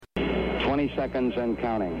20 seconds and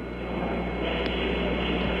counting.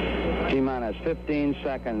 T-minus 15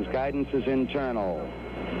 seconds. Guidance is internal.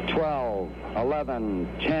 12, 11,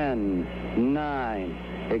 10, 9.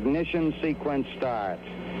 Ignition sequence starts.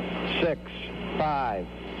 6, 5,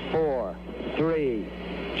 4, 3,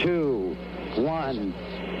 2, 1,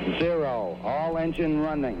 0. All engine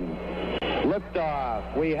running.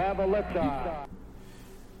 Liftoff. We have a liftoff.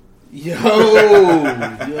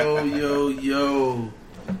 Yo.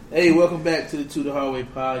 Hey, welcome back to the Hallway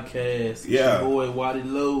Podcast. Yeah. It's your boy Waddy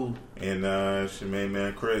Low. And it's your main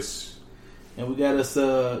man Chris. And we got us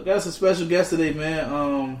a special guest today,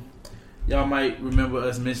 man. Y'all might remember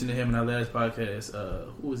us mentioning him in our last podcast.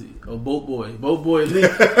 Who was he? Oh, Boat Boy. Boat Boy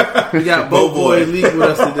Elite. We got Boat Boy Elite with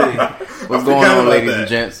us today. What's going on, ladies and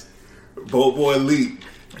gents? Boat Boy Elite.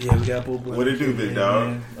 Yeah, we got Boat Boy. What it do, big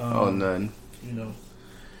dog? Nothing. You know.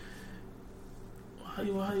 How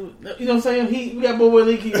you know what I'm saying? We got Boat Boy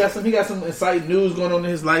Elite. He got some exciting news going on in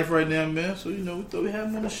his life right now, man. So we thought we'd have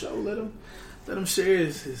him on the show. Let him share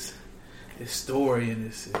his story and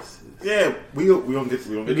his Yeah, we gonna get to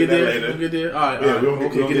that later. We'll get there. All right. Yeah, we'll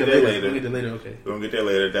get there later. We'll get there later. Okay. We're gonna get there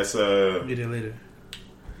later. That's We'll get there later.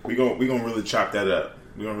 We gonna really chop that up.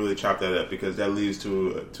 We're gonna really chop that up because that leads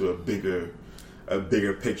to a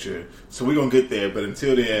bigger picture. So we're gonna get there. But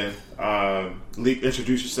until then, Leak,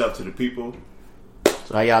 introduce yourself to the people.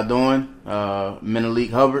 So how y'all doing? Menelik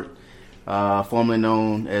Hubbard, formerly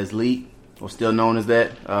known as Leak, or still known as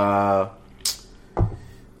that.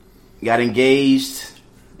 Got engaged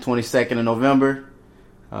 22nd of November.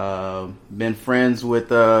 Been friends with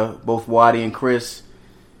both Waddy and Chris.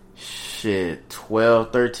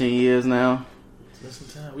 12, 13 years now.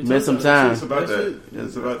 Spent some time. It's about that.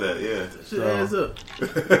 It's about that, yeah. That shit adds up.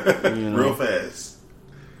 Real fast.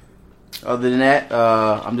 Other than that,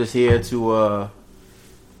 I'm just here to,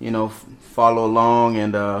 follow along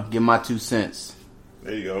and give my 2 cents.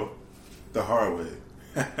 There you go. The hard way.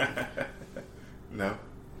 No?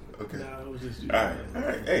 Okay. Nah, it was just you. All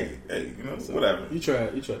right. Hey, whatever. You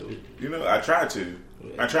tried to.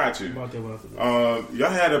 I tried to.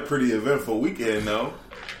 Y'all had a pretty eventful weekend, though.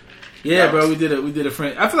 Yeah, bro, we did a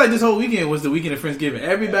friend. I feel like this whole weekend was the weekend of Friendsgiving.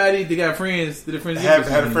 Everybody they got friends did a Friendsgiving.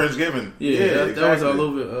 Had a Friendsgiving. Yeah, exactly. that was all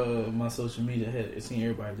over my social media. I had seen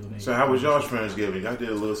everybody doing it. So how was y'all's Friendsgiving? Y'all did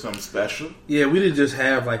a little something special? Yeah, we didn't just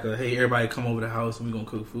have like hey, everybody come over the house and we gonna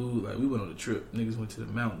cook food. Like we went on a trip. Niggas went to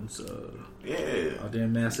the mountains. Yeah. Out there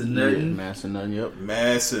in Massanutten. Yep.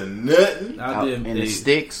 Massanutten. Out there in the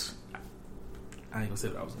sticks. I ain't gonna say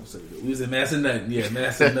what I was gonna say. We was in Massanutten. Yeah,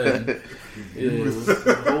 Massanutten. Yeah, it was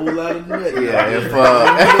a whole lot of nut. Yeah,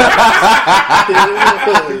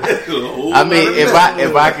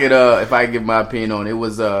 if I could give my opinion on it, it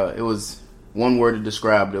was one word to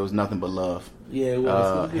describe it. It was nothing but love. Yeah, it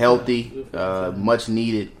was healthy, much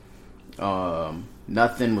needed.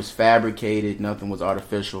 Nothing was fabricated. Nothing was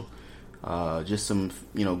artificial. Just some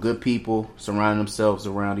good people surrounding themselves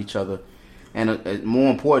around each other, and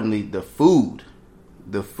more importantly, the food.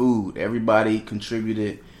 Everybody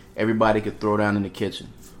contributed. Everybody could throw down in the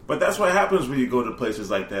kitchen. But that's what happens when you go to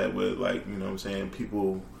places like that with, like, you know what I'm saying,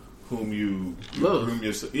 people whom you love.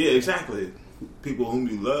 Yeah, exactly. People whom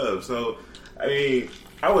you love. So, I mean,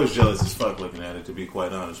 I was jealous as fuck looking at it, to be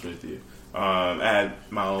quite honest with you. I had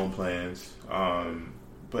my own plans,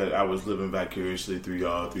 but I was living vicariously through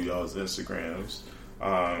y'all's Instagrams.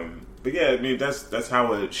 But yeah, I mean, that's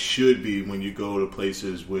how it should be when you go to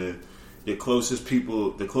places with the closest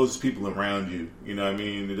people around you. You know what I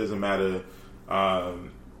mean? It doesn't matter.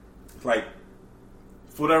 Like,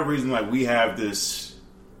 for whatever reason, like, we have this,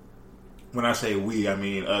 when I say we, I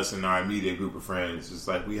mean us and our immediate group of friends. It's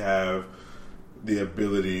like we have the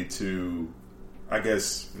ability to, I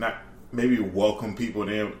guess, not maybe welcome people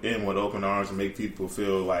in with open arms and make people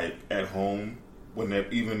feel like at home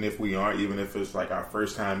even if we aren't, even if it's like our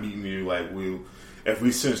first time meeting you, like if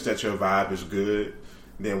we sense that your vibe is good,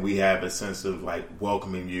 then we have a sense of like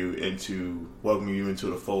welcoming you into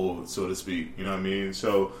the fold, so to speak. You know what I mean?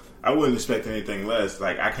 So I wouldn't expect anything less.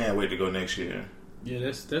 Like, I can't wait to go next year. Yeah,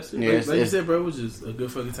 that's it. Yeah, like you said, bro, it was just a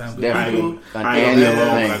good fucking time. Good definitely people. an I ain't annual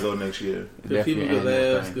gonna thing. when I go next year. Good people, good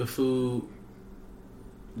laughs, good food,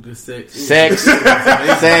 good sex. Sex.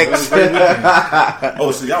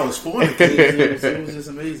 Oh, so y'all was fornicating. It was just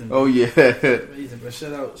amazing. Oh yeah. Amazing, bro.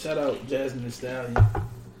 Shout out Jasmine the Stallion.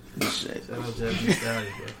 Shout out Jasmine the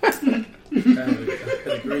Stallion, bro. I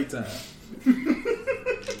had a great time.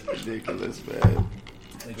 Ridiculous, man.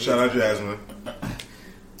 Shout out Jasmine.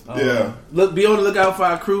 Yeah. Be on the lookout for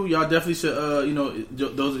our crew. Y'all definitely should.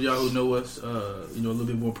 Those of y'all who know us, a little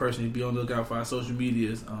bit more personally, be on the lookout for our social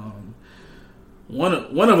medias. One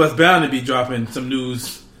of us bound to be dropping some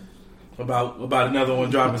news about another one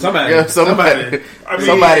dropping. Somebody. Yeah, somebody. I mean,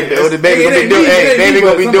 Somebody. The baby gonna be doing. Hey, baby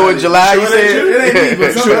gonna be doing July. You said It ain't me,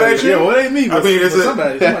 but somebody. Sure, Yeah, well, it ain't me. But, I mean, it's but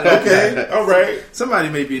somebody. Okay, all right. Somebody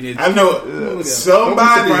may be in there. I know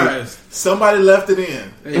somebody left it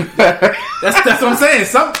in. Hey, that's what I'm saying.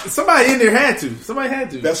 Somebody in there had to. Somebody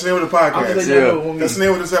had to. That's the name of the podcast. That's the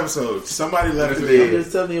name of this episode. Somebody left it in. I'm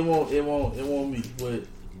just telling you, it won't me. But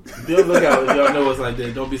be on the lookout if y'all know it's like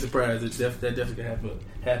that. Don't be surprised. That definitely can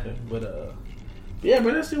happen. But yeah,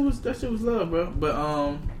 bro, that shit was love, bro. But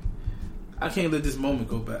I can't let this moment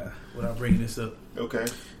go by without bringing this up. Okay.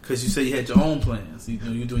 Because you say you had your own plans. You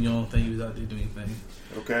know, you're doing your own thing. You was out there doing your thing.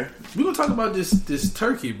 Okay. We're gonna talk about this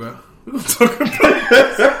turkey, bro. We're gonna talk about.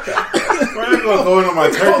 Why are you gonna go into my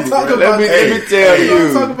turkey? Let me tell you.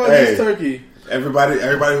 We're gonna talk about this turkey.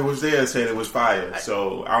 Everybody who was there said it was fire,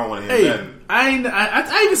 so I don't want to hear nothing. I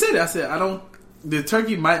even said that. I said the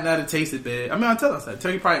turkey might not have tasted bad. I mean, I tell us that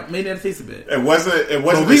turkey probably may not have tasted bad. It wasn't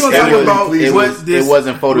we gonna talk about pleasing. It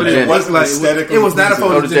wasn't photogenic. It wasn't aesthetically. It was not a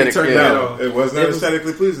photogenic turkey at all. It was not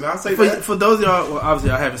aesthetically pleasing. I'll say that. For those of y'all, well, obviously,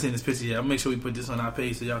 I haven't seen this picture yet. I'll make sure we put this on our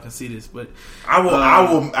page so y'all can see this. But I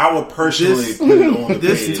will personally put it on the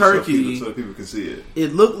this page turkey so people can see it.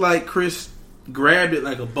 It looked like Chris grabbed it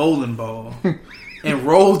like a bowling ball and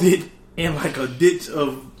rolled it in like a ditch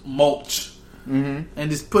of mulch. Mm-hmm.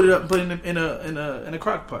 And just put it up, put it in a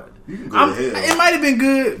crock pot. It might have been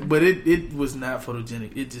good, but it was not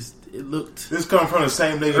photogenic. It looked. This comes from the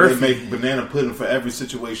same nigga earthy. that make banana pudding for every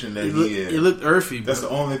situation that he in. It looked earthy. Bro. That's the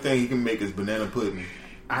only thing he can make is banana pudding.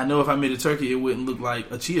 I know if I made a turkey, it wouldn't look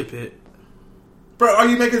like a chia pet. Bro, all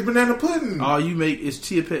you make is banana pudding. All you make is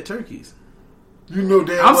chia pet turkeys. You know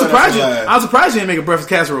damn I'm well surprised you. that's a lie. I'm surprised you didn't make a breakfast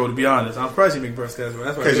casserole. To be honest, I'm surprised you didn't make breakfast casserole.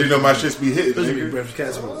 That's because you know my shits be hitting. Make breakfast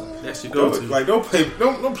casserole. That should go to. Like don't play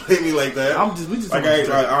me like that. We just like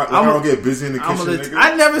I don't get busy in the kitchen. Nigga.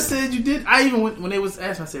 I never said you did. I even when they was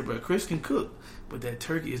asking, I said, "Bro, Chris can cook, but that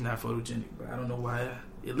turkey is not photogenic." But I don't know why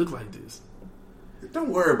it looked like this. Don't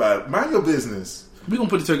worry about it. Mind your business. We gonna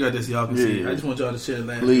put the turkey out there so y'all can see. I just want y'all to share the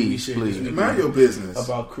last please. Mind your business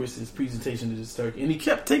about Chris's presentation of this turkey, and he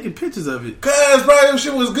kept taking pictures of it. Cause bro, that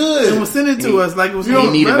shit was good. And was sending it to us like it was. He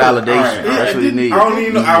needed validation. That's what he needed. I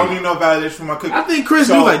don't need no validation for my cooking. I think Chris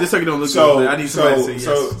knew like this turkey don't look good. I need somebody to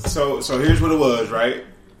say yes. So here's what it was, right?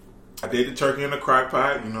 I did the turkey in the crock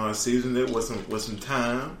pot. You know, I seasoned it with some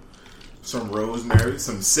thyme, some rosemary,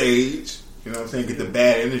 some sage. You know what I'm saying? Get the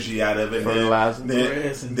bad energy out of it. Fertilizer.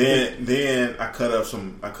 Then I cut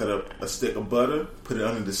up a stick of butter, put it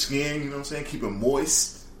under the skin. You know what I'm saying? Keep it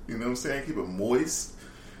moist. You know what I'm saying? Keep it moist.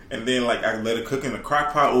 And then like I let it cook in the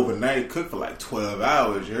crock pot overnight. Cook for like 12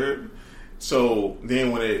 hours. You heard? So then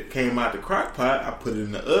when it came out the crock pot, I put it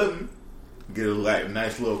in the oven. Get a like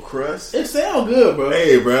nice little crust. It sounds good, bro.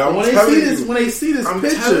 Hey, bro. When they see this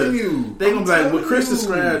picture, they gonna be like, "What Chris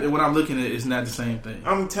described and what I'm looking at is not the same thing."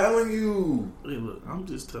 I'm telling you. Hey, look, I'm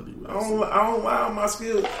just telling you. I don't lie on my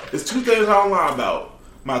skills. There's two things I don't lie about: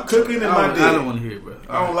 my cooking and my dick. I don't want to hear it, bro.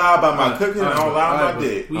 I don't lie about my cooking. I don't lie about my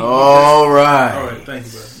dick. All right. All right. Thank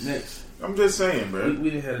you, bro. Next. I'm just saying, bro. We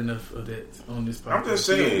didn't have enough of that on this podcast. I'm just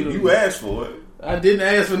saying. You asked for it. I didn't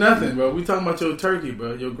ask for nothing, bro. We talking about your turkey,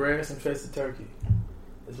 bro. Your grass-infested turkey.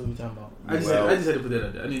 That's what we talking about. I just had to put that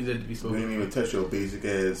out there. I needed that to be spoken. We didn't even touch your basic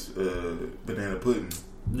ass banana pudding.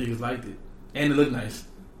 Niggas liked it, and it looked nice.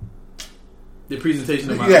 The presentation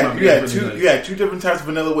of you had two different types of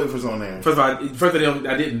vanilla wafers on there. First of all,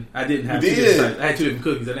 I didn't have two different types. I had two different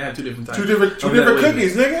cookies. I didn't have two different types. Two different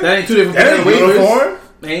cookies, nigga. That ain't two different. That ain't uniform.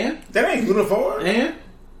 And that ain't uniform. And.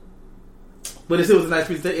 But it still was a nice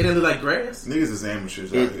presentation. It didn't look like grass. Niggas is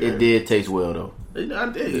amateurs. It did taste well though. I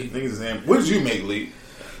did. Niggas is amateurs. What did you make, Lee?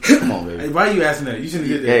 Come on, baby. Hey, why are you asking that? You shouldn't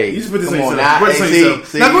get that. Hey, you should put this on come yourself. on, Put this on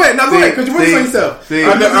yourself. Now go ahead. Because you put this on yourself. I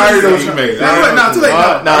already know what you made. No, too late.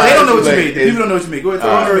 No, they don't know what you made. People don't know what you made. Go ahead.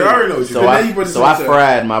 I already know what you made. So I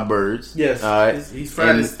fried my birds. Yes. All right. He's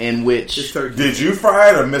fried in which did you fry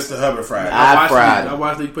it or Mr. Hubbard fried it? I fried. I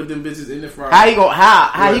watched they put them bitches in the fryer. How he gonna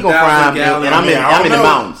fry them? And I'm in the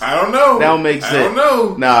mountains. I don't know. That don't make sense. I don't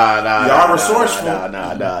know. Nah. Y'all resourceful.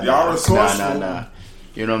 Nah. Y'all resourceful. Nah.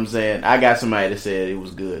 You know what I'm saying? I got somebody that said it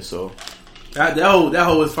was good. So. That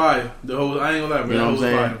whole was fire. The whole, I ain't gonna lie, bro. You know what I'm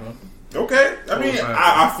saying? Fire, bro. Okay, I mean,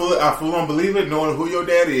 I full on believe it. Knowing who your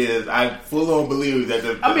daddy is, I full on believe that.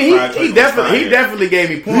 He definitely gave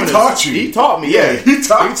me pointers. He taught you. He taught me. Yeah, he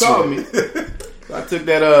taught me. I took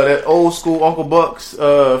that old school Uncle Buck's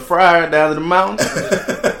fryer down to the mountains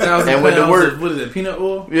and went to work. What is it? Peanut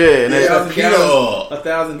oil? Yeah, and peanut oil.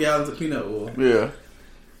 1,000 gallons of peanut oil. Yeah.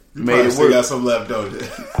 You made probably it still work. got some left, don't you?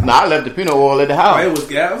 Nah, I left the peanut oil at the house. Oh, it was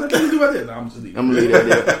gas. I was like, what you do about that? No, I'm just leaving. I'm gonna leave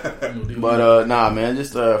that there. But nah, man,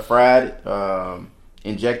 just fried it,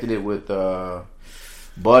 injected it with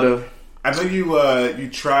butter. I know you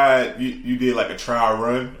tried. You did like a trial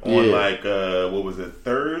run on like what was it,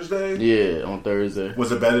 Thursday? Yeah, on Thursday.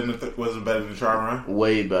 Was it better than the trial run?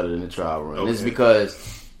 Way better than the trial run. Okay. It's because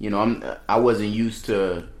I wasn't used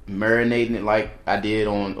to marinating it like I did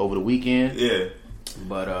over the weekend. Yeah.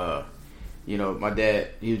 But my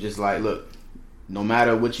dad, he was just like, look, no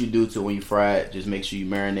matter what you do to when you fry it, just make sure you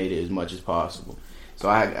marinate it as much as possible. So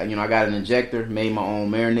I got an injector, made my own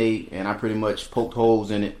marinade, and I pretty much poked holes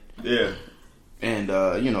in it. Yeah. And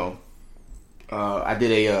I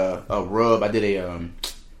did a rub. I did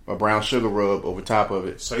a brown sugar rub over top of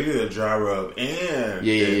it. So you did a dry rub and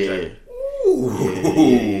yeah.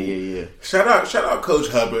 Yeah. Shout out Coach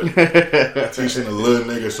Hubbard teaching the little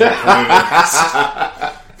niggas some pointers.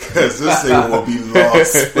 Because this thing will be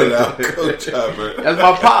lost without Coach Hubbard. That's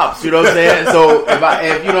my pops, you know what I'm saying? So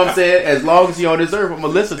if you know what I'm saying, as long as he's on this earth, I'm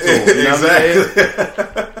gonna listen to him. You know exactly. what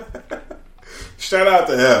I'm saying? Shout out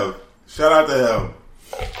to him.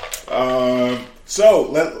 So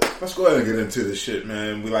let's go ahead and get into this shit,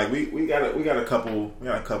 man. We got a couple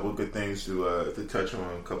of good things to touch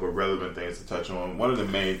on, a couple of relevant things to touch on. One of the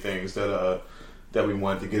main things that we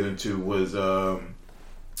wanted to get into was I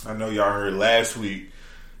know y'all heard last week.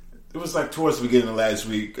 It was like towards the beginning of last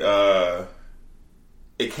week. It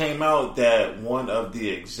came out that one of the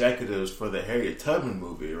executives for the Harriet Tubman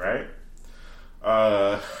movie, right,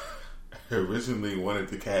 originally wanted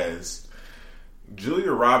to cast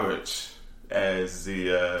Julia Roberts as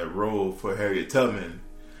the role for Harriet Tubman.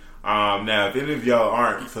 Now, if any of y'all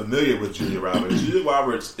aren't familiar with Julia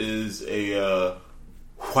Roberts is a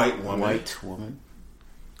white woman.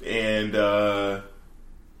 And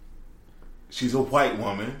she's a white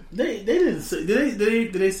woman. They didn't say.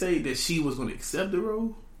 Did they say that she was going to accept the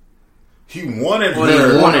role? He wanted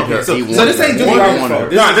her. So this ain't Julia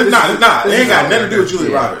Roberts. Nah. It ain't got nothing to do with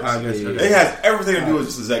Julia Roberts. Okay. It has everything to do with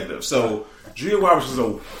this executive. So Julia Roberts is a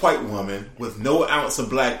white woman with no ounce of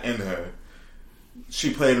black in her.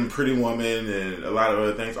 She played in Pretty Woman and a lot of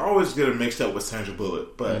other things. I always get her mixed up with Sandra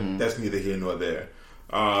Bullock, but that's neither here nor there.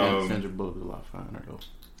 Sandra Bullock is a lot finer, though.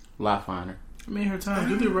 A lot finer. I mean, her time.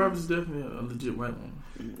 Julia Roberts is definitely a legit white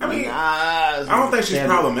woman. I mean, I don't think she's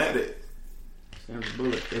problematic. Sandra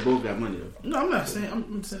Bullock, they both got money, though. No, I'm not saying.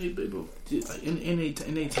 I'm saying they both like in their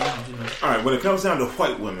times, you know. All right, when it comes down to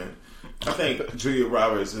white women, I think Julia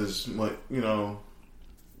Roberts is what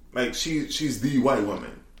like she's the white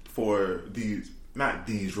woman for these, not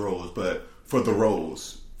these roles, but for the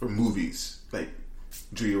roles for movies like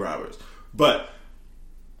Julia Roberts. But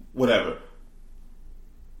whatever.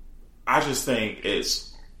 I just think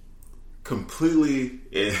it's completely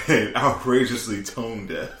and outrageously tone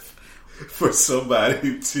deaf for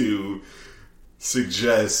somebody to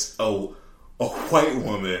suggest a white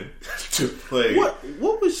woman to play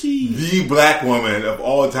what was she? The black woman of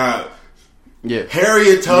all time. Yeah,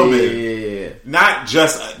 Harriet Tubman. Yeah. Not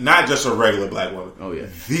just a regular black woman. Oh yeah,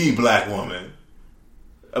 the black woman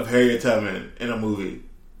of Harriet Tubman in a movie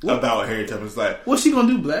about Harriet Tubman. It's like, what's she gonna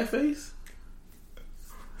do? Blackface?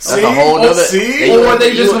 That's a whole nother. Or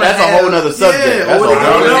they just gonna that's a whole nother subject. Yeah, That's or a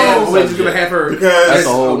whole nother they're just gonna have her because that's a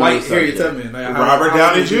whole white nother Harriet subject. Tubman. Like, Robert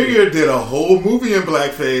Downey Jr. did a whole movie in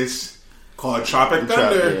blackface called Tropic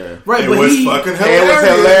Thunder. Yeah. Right, it but was fucking hilarious. It was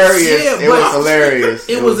hilarious. Yeah, it was hilarious.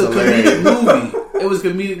 It was a comedic movie. It was a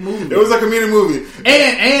comedic movie. It was a comedic movie.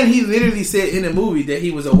 And he literally said in the movie that he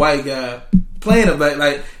was a white guy playing a black.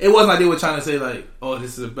 Like, it wasn't like they were trying to say like, oh,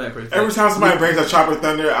 this is a black person. Every time somebody brings up Tropic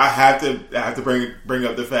Thunder, I have to bring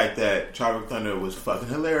up the fact that Tropic Thunder was fucking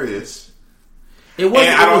hilarious. It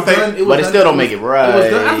wasn't. But it still don't make it right.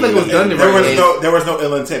 I think it was done the right way. There was no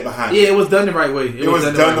ill intent behind it. Yeah, it was done the right way. It was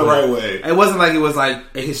done the right way. It wasn't like it was like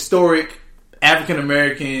a historic African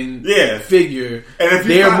American figure. And if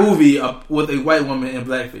their movie with a white woman in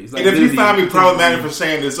blackface. Like, and if you find me problematic for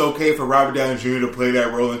saying it's okay for Robert Downey Jr. to play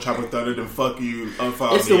that role in Tropic Thunder, then fuck you,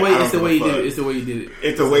 unfollow me. It's the way he did it. It's the way he did it.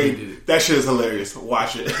 It's the way he did it. That shit is hilarious.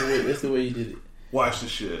 Watch it. It's the way he did it. Watch the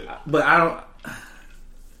shit. But I don't.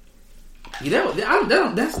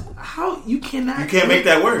 That's how you cannot. You can't make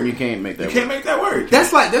that work. You can't make that. You can't make that work.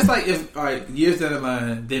 That's like if years down the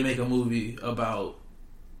line they make a movie about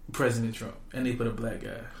President Trump and they put a black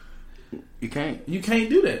guy. You can't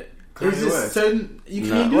do that. It's just certain. You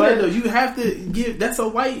can't do that though. You have to give. That's a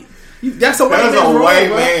white. That's a white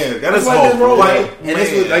man. That is a white man.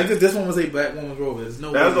 And this one was a black woman's role. There's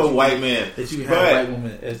no. That is a white man. That you can have a white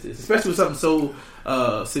woman, especially with something so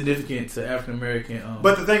significant to African American.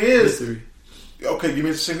 But the thing is, history. Okay, you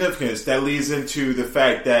mentioned significance. That leads into the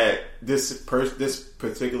fact that this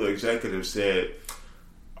particular executive said,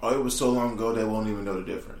 "Oh, it was so long ago they won't even know the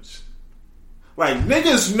difference." Like,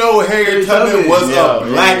 niggas know Harriet Tubman was a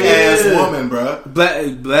black ass woman, bruh.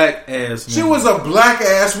 Black ass woman. She was a black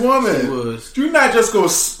ass woman. She was. You're not just gonna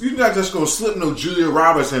slip no Julia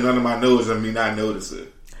Robertson under my nose and me not notice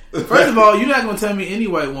it. First of all, you're not going to tell me any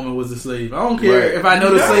white woman was a slave. I don't care if I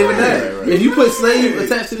know the slave or not. Right. If you put slave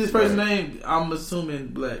attached to this person's name, I'm assuming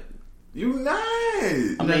black. You not.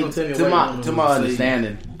 I'm not going to tell you to my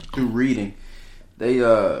understanding through reading,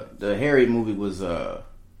 the Harriet movie was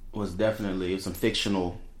definitely some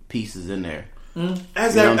fictional pieces in there. Mm-hmm.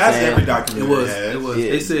 As every documentary has. It was.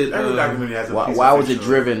 Yeah. They said every documentary has a piece why of was it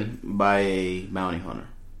driven by a bounty hunter?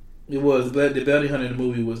 It was. The bounty hunter in the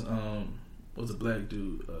movie was a black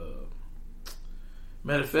dude.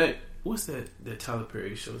 Matter of fact, what's that Tyler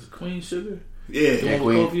Perry show? Is it Queen Sugar? Yeah. The one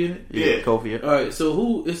with Kofi in it? Yeah. Kofi. All right,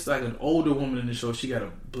 so it's like an older woman in the show. She got a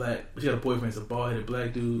boyfriend. It's a bald-headed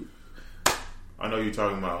black dude. I know you're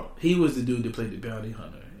talking about. He was the dude that played the bounty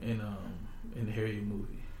hunter in the Harriet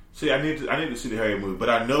movie. See, I need to see the Harriet movie, but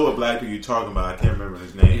I know a black dude you're talking about. I can't remember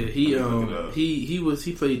his name. Yeah,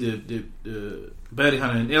 he played the bounty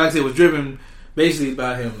hunter, and like I said, it was driven basically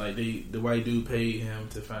by him. Like the white dude paid him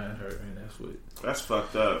to find her, and that's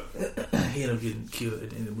fucked up. He ended up getting killed at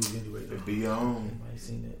the end of the movie anyway. Be on. I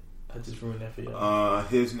seen it. I just ruined that for y'all.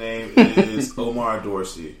 His name is Omar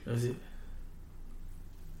Dorsey. That's it.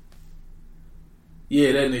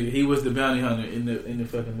 Yeah, that nigga. He was the bounty hunter in the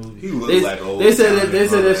fucking movie. He looked like old. They said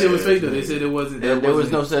that shit was fake though. They said it wasn't. There was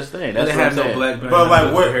no such thing. They have no black bounty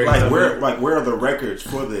hunter. But where are the records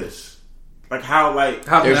for this? Like how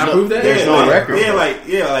can I prove that? There's no record.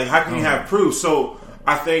 Like how can you have proof? So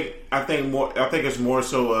I think it's more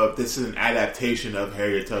so this is an adaptation of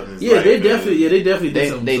Harriet Tubman's life. They definitely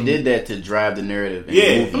did. They did that to drive the narrative.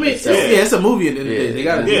 It's a movie at the end of the day. They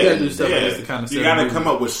gotta do stuff. That's the kind of you gotta come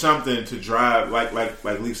up with something to drive, like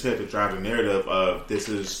Lee said, to drive the narrative of this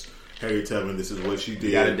is Harriet Tubman. This is what she did.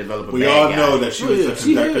 You gotta develop. We all know that she was the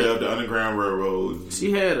conductor of the Underground Railroad.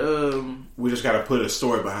 She had. We just gotta put a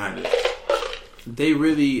story behind it. They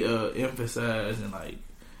really emphasized and like.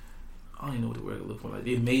 I don't even know what the word to look for. Like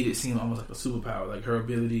they made it seem almost like a superpower, like her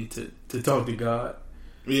ability to talk to God.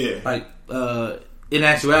 Yeah. Like in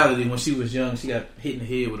actuality, when she was young, she got hit in the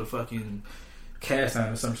head with a fucking cast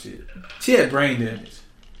iron or some shit. She had brain damage,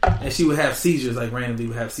 and she would have seizures. Like randomly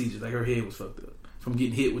would have seizures. Like her head was fucked up from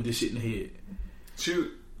getting hit with this shit in the head.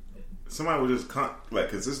 Somebody would just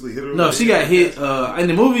consistently hit her. No, she got hit. In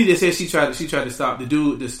the movie, they said she tried to stop the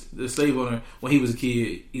dude, the slave owner, when he was a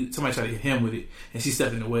kid. Somebody tried to hit him with it, and she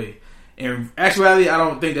stepped in the way. In actuality, I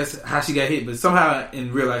don't think that's how she got hit, but somehow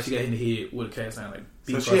in real life she got hit in the head with a cast iron.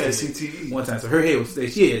 So she had CTE one time. So her head was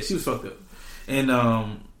she was fucked up,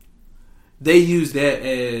 and they used that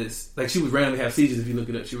as like she would randomly have seizures. If you look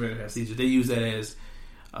it up, she randomly have seizures. They used that as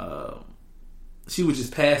she would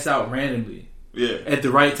just pass out randomly, at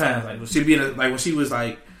the right time. Like she'd be when she was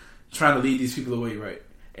like trying to lead these people away, right,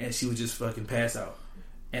 and she would just fucking pass out,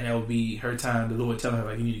 and that would be her time. The Lord telling her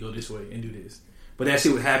like you need to go this way and do this. But that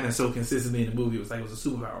shit would happen so consistently in the movie. It was like it was a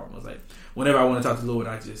superpower almost. Like whenever I want to talk to the Lord,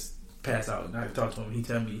 I just pass out and I can talk to him. And he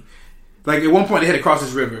tell me, like at one point they had to cross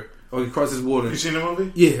this river or cross this water. You seen the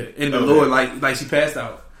movie? Yeah, and the Lord like she passed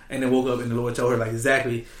out and then woke up and the Lord told her like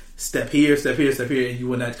exactly step here, step here, step here, and you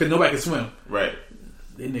will not because nobody can swim. Right.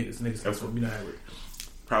 They niggas can swim. You know how it works.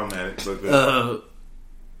 Problematic, but good.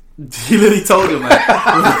 He literally told him like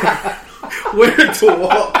where to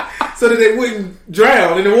walk. So that they wouldn't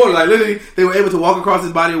drown in the water. Like literally, they were able to walk across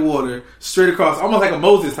this body of water straight across, almost like a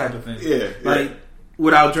Moses type of thing. Yeah, like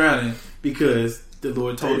without drowning because the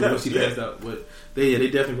Lord told her when she passed out. But they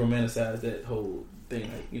definitely romanticized that whole thing.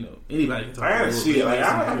 Like anybody can talk. I gotta see it. Like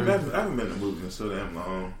I haven't been in the movie in so damn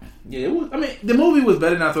long. Yeah, it was. I mean, the movie was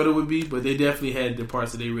better than I thought it would be, but they definitely had the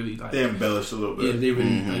parts that they really like. They embellished a little bit. Yeah, they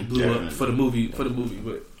really blew up for the movie. But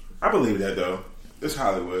I believe that though. It's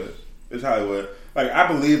Hollywood. Like I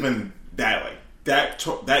believe in that, like that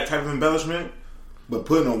type of embellishment, but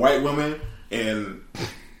putting a white woman in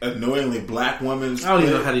annoyingly black woman's. I don't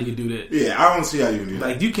even know how they could do that. Yeah, I don't see how you can do that.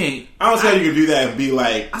 Like you can't. I don't see how you can do that and be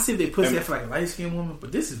like. I see if they pussy that for like a light skinned woman,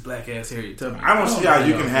 but this is black ass Harriet Tubman. I don't see how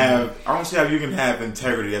you can have. I don't see how you can have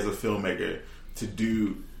integrity as a filmmaker to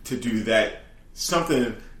do that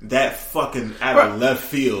something that fucking out of left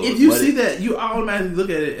field. If you see that, you automatically look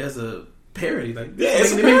at it as a parody. Like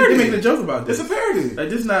it's a parody. They're making a joke about this. It's a parody. Like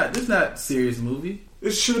this not serious movie.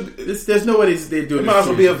 It should. There's no way they do it. It might as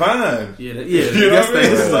well be a Vine. Yeah. You know what I mean?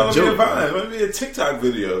 This is a joke. Be a Vine. It might be a TikTok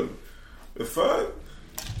video. The fuck.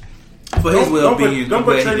 For his well-being. Don't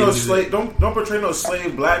portray no slave. Don't portray no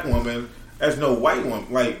slave black woman as no white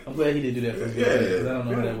woman. Like, I'm glad he didn't do that for me. Because I don't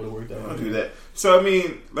know how that would have worked out. Don't do that. So I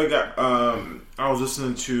mean, like, I was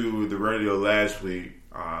listening to the radio last week.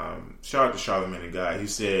 Shout out to Charlamagne the Guy. He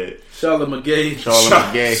said Charlamagne.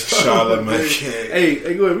 Hey,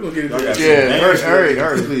 go ahead. We're gonna get into that.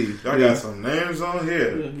 Hurry, please. Y'all got some names on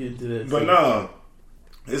here. We're gonna get into that. But no,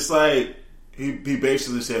 it's like he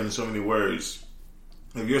basically said in so many words,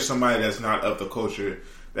 if you're somebody that's not of the culture,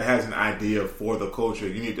 that has an idea for the culture,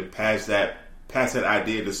 you need to pass that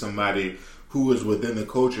idea to somebody who is within the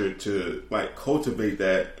culture to like cultivate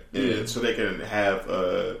that, so they can have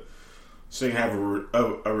a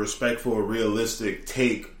respectful, realistic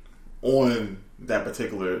take on that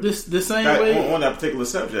particular the same way on that particular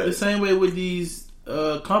subject. The same way with these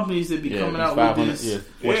companies that be coming out with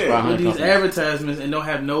these advertisements and don't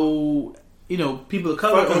have no people of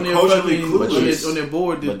color on their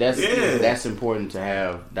board. But that's important to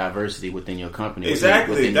have diversity within your company.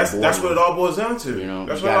 Exactly. Within that's what it all boils down to.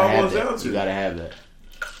 That's what it all boils down to. You gotta have that.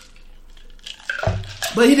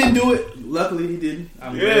 But he didn't do it. Luckily, he didn't.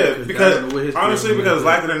 Because honestly,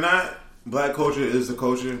 like it or not, black culture is the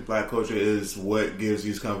culture. Black culture is what gives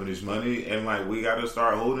these companies money, and like we got to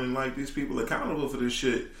start holding like these people accountable for this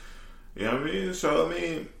shit. You know what I mean? So I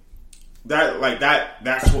mean, that's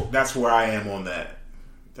where I am on that.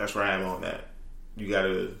 That's where I am on that. You got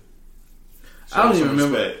to. I don't even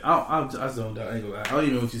remember. I zoned out. I ain't gonna lie. I don't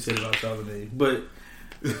even know what you said about Charlamagne, but.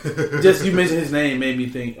 Just you mentioned his name made me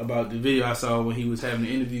think about the video I saw when he was having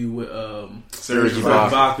an interview with Serge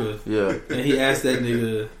Ibaka. Yeah, and he asked that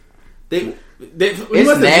nigga.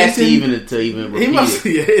 It's nasty even to repeat it.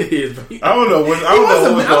 Yeah, it is. I don't know what was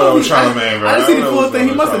going on with Charlamagne, bro. I didn't see the full thing.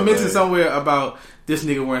 He must have mentioned somewhere about this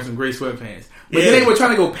nigga wearing some gray sweatpants. But then they were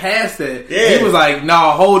trying to go past that. Yeah. He was like,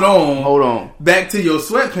 "Nah, hold on, back to your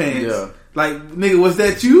sweatpants." Yeah. Like, nigga, was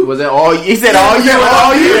that you? Was that all you? He said all you.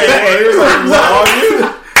 All you. All you.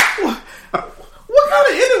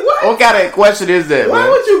 What kind of question is that? Why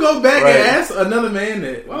would you go back and ask another man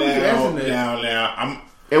that? Why would you ask him that? Now,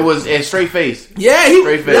 it was in straight face. Yeah,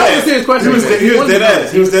 straight face. That was a serious question. He was dead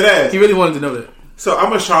ass. He was dead ass. He really wanted to know that. So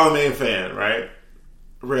I'm a Charlamagne fan, right?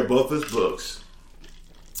 Read both his books,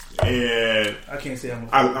 and I can't say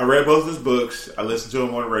I read both his books. I listen to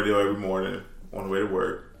him on the radio every morning on the way to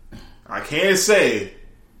work. I can say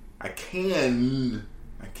that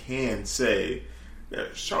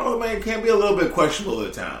Charlamagne can be a little bit questionable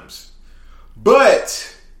at times,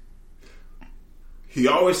 but he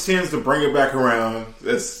always tends to bring it back around.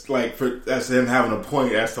 That's him having a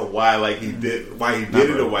point as to why he did it or why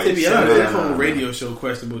he said it. That whole radio show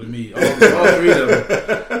questionable to me. All three of them,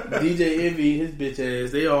 DJ Envy, his bitch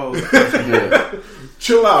ass, they all questionable.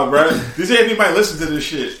 Chill out, bro. DJ Envy might listen to this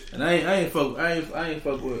shit. And I ain't fuck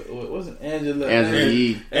with what was it? Angela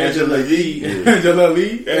Lee,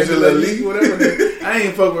 whatever. I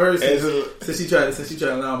ain't fuck with her since she tried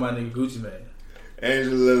to allow my nigga Gucci Mane.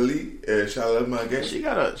 Angela Lee and Charlamagne. She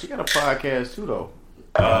got a podcast too though.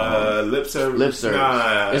 Lip Service. Lip Service.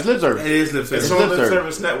 Nah, it's Lip Service. It is Lip Service. It's on Lip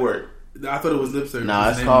Service Network. I thought it was Lip Service. Nah,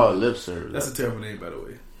 it's called Lip Service. That's a terrible name, by the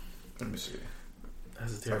way. Let me see.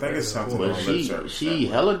 That's a terrible. I think it's something. But she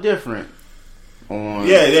hella different. On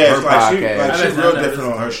it's like podcast. she's real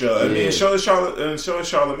different on her show. I mean, show is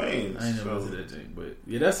Charlamagne. I ain't never listened to that thing, but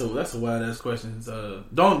yeah, that's a wild ass question.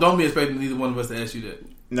 Don't be expecting either one of us to ask you that.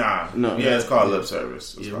 Nah, no, yeah, it's called Lip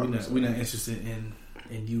Service. We're not interested in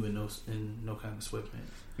you in no kind of sweatpants.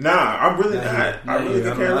 Nah, I'm really not. I really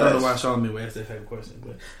don't know why Charlamagne would ask that type of question,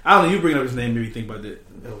 but I don't know. You bring up his name, maybe think about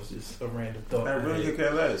that. That was just a random thought. I really could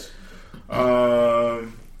care less.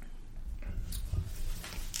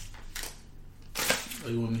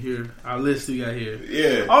 You want to hear our list we got here?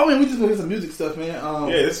 Yeah. Oh man, we just gonna hear some music stuff, man.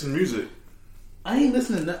 This is music. I ain't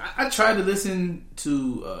listening. I tried to listen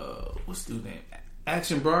to what's the dude's name?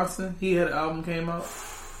 Action Bronson. He had an album came out.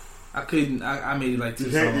 I couldn't. I made it like 2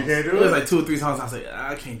 songs. You can't do it? It was like 2 or 3 songs. I was like,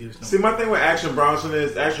 I can't do this. See, my thing with Action Bronson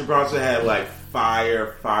is Action Bronson had like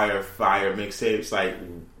fire mixtapes, like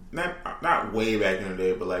not way back in the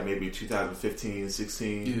day, but like maybe 2015,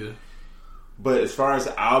 16. Yeah. But as far as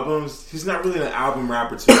albums, he's not really an album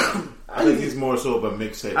rapper too. I think he's more so of a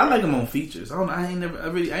mixtape. I like him on features. I don't know. I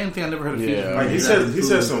didn't think I never heard of features. Like he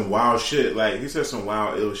said some wild shit. Like he said some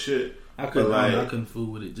wild ill shit. I couldn't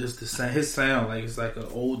fool with it. Just his sound, like it's like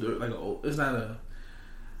it's not a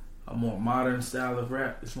more modern style of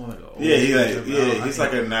rap. It's more like a old he's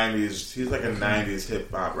like a 90s. He's like a 90s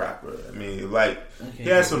hip hop rapper. I mean, like he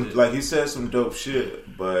has some he said some dope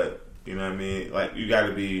shit, but you know what I mean. Like you got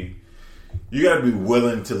to be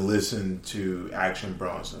willing to listen to Action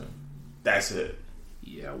Bronson. That's it.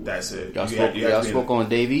 Yeah, That's it. Y'all spoke on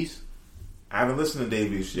Davies? I haven't listened to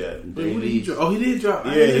Davies yet. Wait, what did he drop? Oh, he did drop.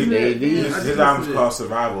 Yeah, Davies. His album's called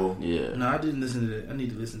Survival. Yeah. No, I didn't listen to that. I need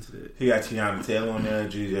to listen to that. He got Tiana Taylor on there,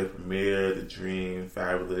 GJ Premier, The Dream,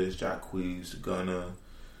 Fabulous, Jacquees, Gunna,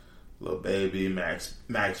 Lil Baby, Max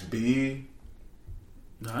B.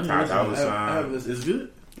 No, I Ty Dolla I Sign. It's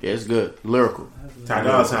good. Yeah, it's good. Lyrical. Ty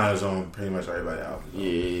Dolla Sign is on pretty much everybody's album.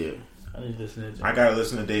 Yeah. I need to listen to that. I gotta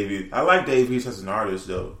listen to Davies. I like Davies as an artist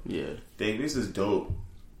though. Yeah. Davies is dope.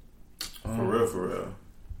 For real.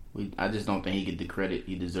 I just don't think he get the credit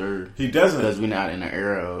he deserves. He doesn't. Because we're not in an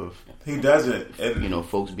era of, He doesn't. And,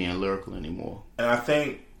 folks being lyrical anymore. and I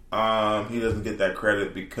think he doesn't get that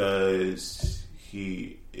credit because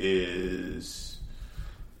he is.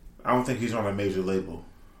 I don't think he's on a major label.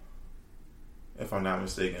 If I'm not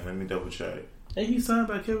mistaken, let me double check. Ain't he signed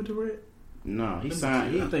by Kevin Durant? No, he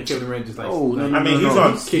signed. I think Kevin Durant just like. I mean, he's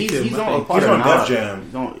on. He's on a part He's of on Def Nas.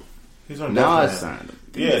 Jam. He's on Def Nas Jam. signed him.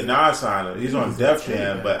 Yeah, Nas signed him. He's on Def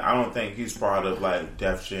Jam, but I don't think he's part of like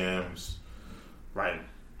Def Jam's like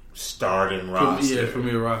starting roster. Yeah,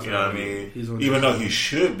 premier roster. You know what I mean? He's on Even though he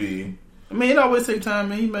should be. I mean, it always take time,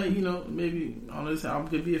 man. He may, maybe on this album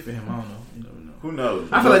could be it for him. I don't know. You never know. Who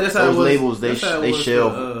knows? I feel like that's how those it was. labels. They that's how it was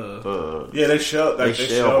shell. Yeah, they shell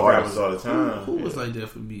rappers all the time. Who was like that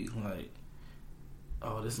for me? Like,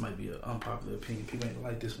 oh, this might be an unpopular opinion. People ain't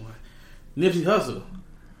like this one. Nipsey Hussle.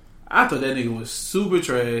 I thought that nigga was super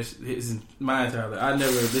trash. My entire life. I never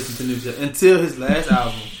listened to Nipsey until his last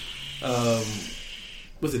album.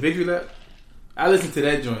 Was it Victory Lap? I listened to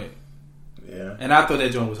that joint. Yeah. And I thought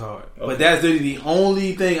that joint was hard. Okay. But that's literally the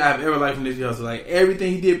only thing I've ever liked from Nipsey Hussle. Like,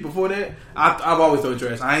 everything he did before that, I've always thought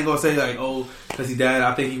trash. I ain't gonna say, like, oh, because he died,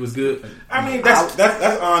 I think he was good. I mean, that's honest.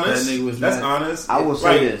 That nigga was that's mad. honest. I will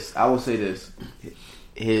say this.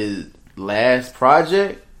 His last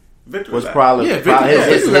project Victory was Lap. probably his best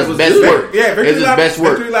work. Yeah,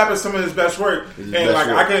 Victory Lap is some of his best work. And best like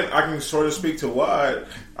work. I can sort of speak to why.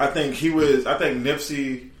 I think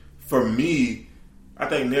Nipsey for me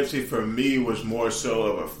was more so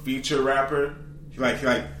of a feature rapper. Like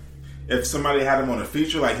if somebody had him on a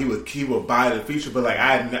feature, like he would buy the feature. But like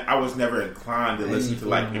I was never inclined to listen to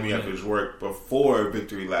like any of his work before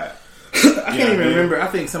Victory Lap. I can't even remember. I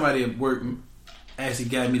think somebody at work actually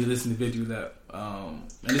got me to listen to Victory Lap. And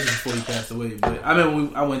this is before he passed away. But I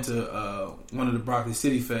remember I went to one of the Broccoli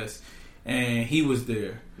City Fest, and he was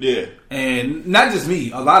there. Yeah, and not just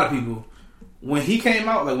me, a lot of people. When he came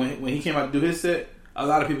out, like when he came out to do his set, a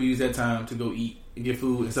lot of people use that time to go eat and get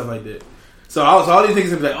food and stuff like that. So all these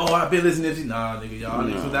niggas be like, "Oh, I've been listening to nah, nigga, y'all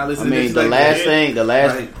niggas not listening." I mean, to the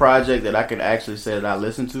last project that I could actually say that I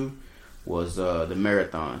listened to was the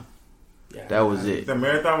Marathon. Yeah, that was it. The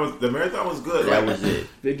marathon was good. That was it.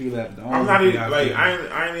 Victory Lap. I'm not even like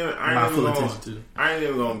I ain't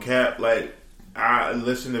even gonna cap. Like I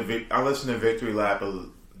listened to Victory Lap.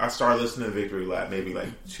 I started listening to Victory Lap maybe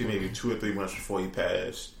 2 or 3 months before he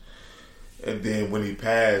passed, and then when he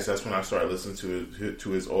passed, that's when I started listening to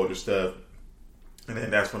his older stuff, and then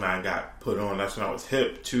that's when I got put on. That's when I was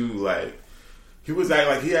hip to like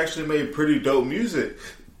he actually made pretty dope music.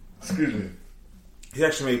 Excuse me. He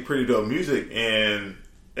actually made pretty dope music, and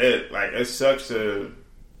it sucks to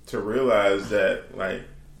realize that like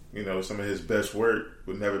some of his best work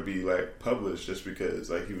would never be like published just because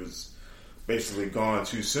like he was basically gone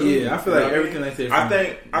too soon. Yeah, I feel like everything they said. I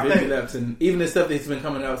think and even the stuff that's been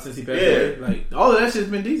coming out since he passed away, like all of that shit's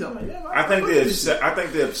been decent. I'm like, damn. I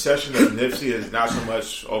think the obsession of Nipsey is not so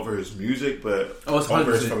much over his music, but it's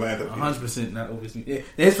over his philanthropy. 100% not over his music.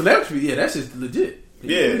 Yeah, his philanthropy, yeah, that's just legit.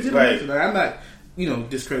 Yeah, like I'm not.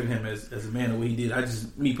 Discrediting him as a man or what he did. I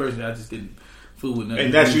just didn't fool with nothing.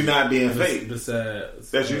 And that's you not being fake.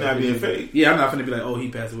 Besides, that's you not being fake. Yeah, I'm not gonna be like, oh,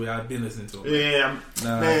 he passed away. I've been listening to him. Yeah,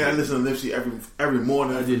 I listen to Nipsey every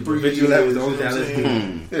morning. I did. Victory Lap was the only thing I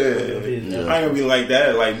listened to. Yeah, I ain't gonna be like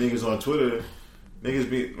that. Like niggas on Twitter, niggas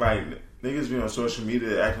be on social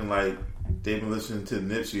media acting like they've been listening to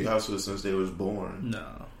Nipsey Hussle since they was born.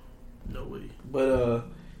 No way. But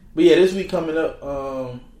yeah, this week coming up.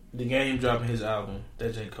 The Game dropping his album.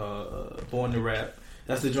 That joint called Born to Rap.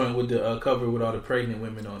 That's the joint with the cover with all the pregnant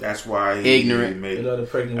women on it. That's why ignorant. With all the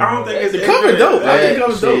pregnant I don't think it's the cover dope. I think the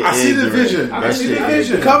cover's dope. I see the vision. I see the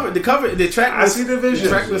vision. The cover. The track. I see the vision. The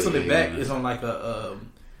track list on the back is on like a.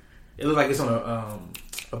 It looks like it's on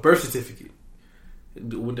a birth certificate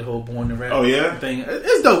with the whole Born to Rap. Oh yeah, thing.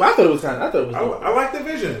 It's dope. I thought it was dope. I like the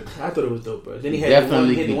vision. I thought it was dope, bro. Then he had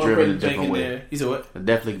definitely one pregnant drink in there. He said what? It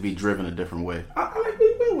definitely could be driven a different way. I like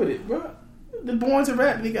where he went with it, bro. The Born to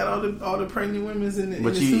Rap, and he got all the pregnant women's in the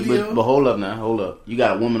studio. But hold up. You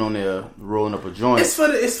got a woman on there rolling up a joint. It's for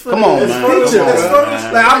the Come on,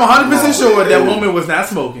 man. Like, I'm 100% sure that woman was not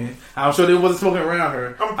smoking. I'm sure they wasn't smoking around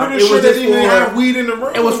her. I'm pretty sure they didn't even have weed in the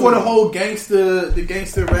room. It was for the whole gangster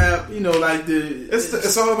rap. You know, like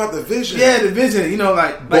It's all about the vision. Yeah, the vision. You know,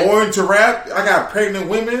 like Born to Rap. I got pregnant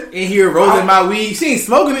women in here rolling my weed. She ain't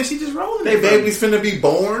smoking it. She just rolling it. They babies finna be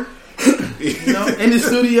born. You know, in the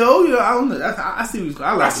studio, you know, I don't know. I see.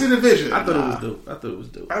 I see the vision. I thought it was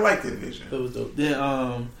dope. I like the vision. It was dope.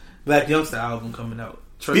 Then, Black Youngster album coming out.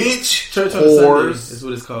 Church on Sunday is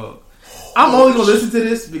what it's called. I'm only gonna listen to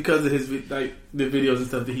this because of his the videos and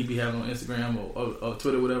stuff that he be having on Instagram or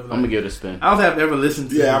Twitter, whatever. I'm gonna give it a spin. I don't have ever listened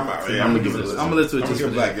to. Yeah, I'm gonna give it a listen. I'm gonna listen to it. I'm gonna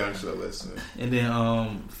give Black Youngster a listen. And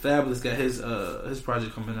then Fabulous got his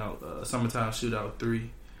project coming out, Summertime Shootout 3.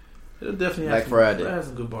 It'll definitely have Friday. It'll have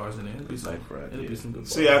some good bars in it. It'll be some good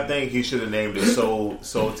bars. See, I think he should have named it Soul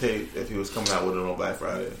Tape if he was coming out with it on Black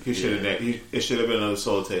Friday. He should have. It should have been another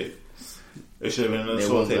Soul Tape. It should have been another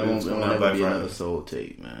Soul Tape. It won't Black Friday. Another Soul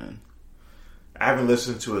Tape, man. I haven't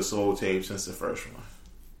listened to a Soul Tape since the first one.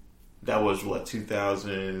 That was what,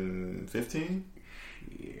 2015?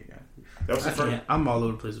 Yeah. That was the first. I'm all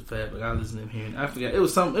over the place with Fab, but I listen to him here. I forgot. It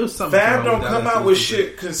was something. Fab don't come out with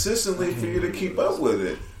shit consistently for you to keep up with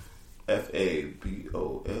it.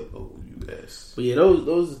 FABOLOUS. But yeah,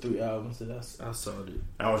 those are 3 albums that I saw.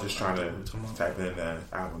 I was just trying to type in that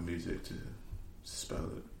album music to spell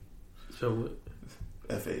it. Spell what?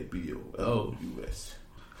 FABOLOUS.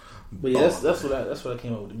 But yeah, that's what I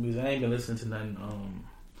came up with the music. I ain't been listening to nothing.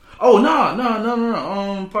 Oh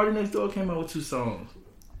no! Party Next Door came out with 2 songs.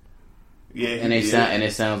 Yeah, and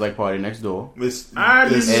it sounds like Party Next Door. It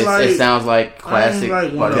sounds like classic.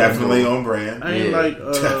 Definitely on brand. I ain't like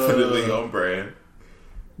definitely on brand.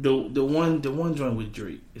 The one joint with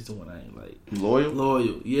Drake is the one I ain't like.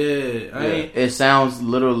 Loyal. Yeah. It sounds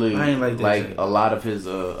literally I ain't like a lot of his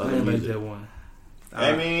other I ain't music. like that one.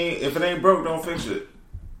 I mean, if it ain't broke, don't fix it.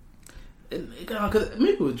 Because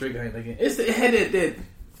maybe with Drake I ain't like it. It had that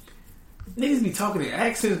niggas be talking in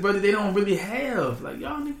accents, brother. They don't really have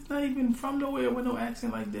y'all niggas not even from nowhere with no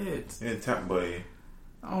accent like that. Yeah, top boy.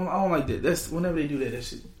 I don't like that. That's whenever they do that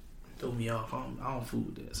shit throw me off. I don't fool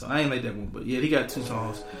with that. So I ain't like that one. But yeah, he got 2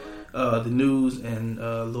 songs, The News and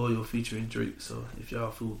Loyal featuring Drake. So if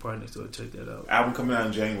y'all fool with Party Next Door, check that out. Album coming out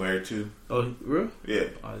in January too. Oh, real? Yeah,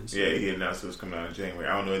 he announced it was coming out in January.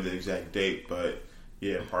 I don't know the exact date, but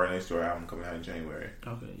yeah, Party Next Door album coming out in January.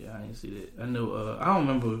 Okay, yeah, I didn't see that. I know. I don't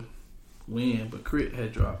remember when, but Crit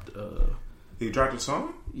had dropped. He dropped a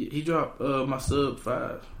song? Yeah, he dropped My Sub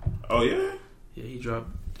 5. Oh yeah? Yeah, he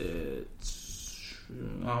dropped that.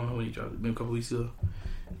 I don't know when he dropped it. Maybe a couple weeks ago.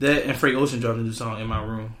 That and Frank Ocean dropped a new song In My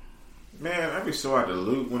Room. Man, I be so out the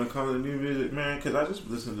loop when it comes to new music, man, because I just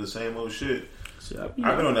listen to the same old shit. I've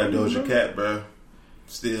been on that Doja Cat, bro.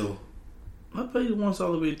 Still. I played it once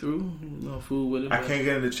all the way through. No fool with it. I can't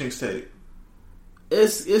get into Chink's tape.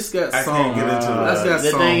 It's got songs. I can't get into That's got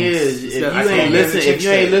the songs. Thing is, if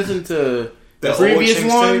you ain't listen to the previous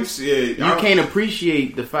ones, you can't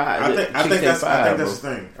appreciate the 5. I think that's the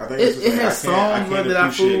thing. It has songs that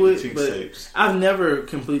I fool with, but I've never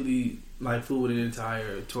completely fool with an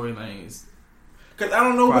entire Tory Lanez. Cause I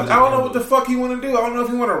don't know what the fuck he want to do. I don't know if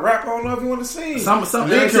he want to rap. I don't know if he want to sing. Some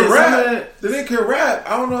nigga can rap. The nigga can rap.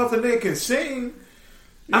 I don't know if the nigga can sing.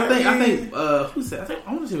 I think who said?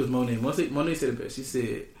 I want to say it was Monet. Monet said it best. She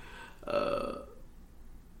said,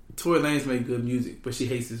 "Tory Lanez make good music, but she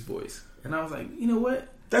hates his voice." And I was like, you know what?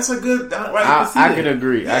 That's a good. I can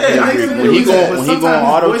agree. When he go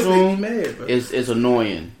auto tune, it's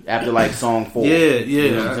annoying after song 4. Yeah.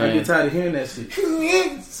 You know I get tired of hearing that shit.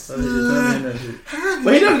 But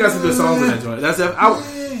he definitely got some good songs in that joint.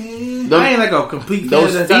 I ain't like a complete fan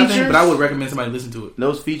of that thing, but I would recommend somebody listen to it.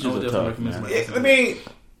 Those features are tough. I mean,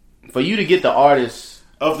 for you to get the artist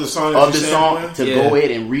of the song to go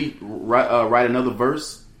ahead and write another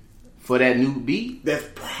verse for that new beat,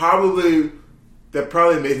 that probably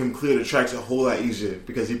made him clear the tracks a whole lot easier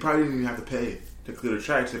because he probably didn't even have to pay to clear the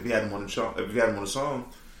tracks if he had him on the song.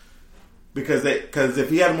 Because if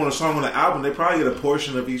he had him on a song on the album, they probably get a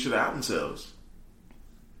portion of each of the album sales.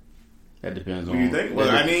 That depends on. What do you think? Well,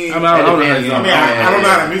 I don't know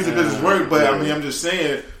how the music business works, but I'm just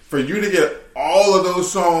saying, for you to get all of those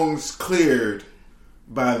songs cleared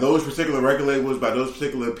by those particular record labels, by those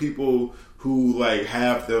particular people who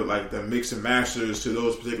have the mix and masters to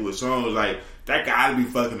those particular songs, that gotta be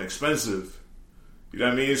fucking expensive. You know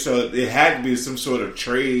what I mean? So it had to be some sort of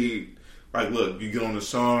trade. Look, you get on the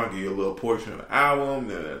song, give you a little portion of the album,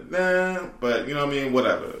 but you know what I mean?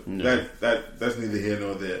 Whatever. Yeah. That's neither here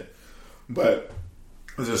nor there. But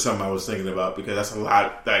it's just something I was thinking about because that's a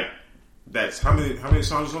lot. Like, that's how many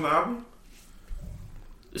songs on the album?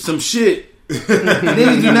 Some shit.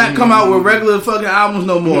 Niggas do not come out with regular fucking albums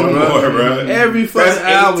no more, bro. Every fucking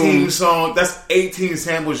album. 18 songs. That's 18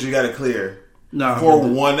 samples you got to clear. Nah, for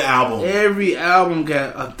one album. Every album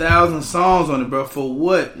got 1,000 songs on it, bro. For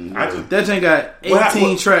what? That thing got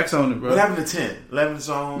 18 tracks on it, bro. What happened to 10? 11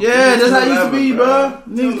 songs? Yeah, that's how it used to be, bro.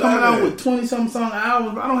 Niggas coming out with 20-something song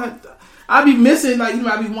albums. Bro. I be missing, like, you know,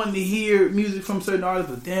 I be wanting to hear music from certain artists,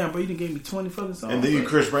 but damn, bro, you done gave me 20 fucking songs. And then you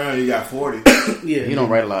Chris Brown, you got 40. Yeah, he don't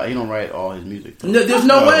write a lot. He don't write all his music. No, there's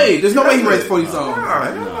no way. There's no way he writes 40 songs. No.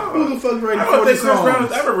 Who the fuck writes 40 songs? I don't think Chris Brown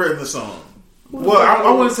has ever written a song. Well, I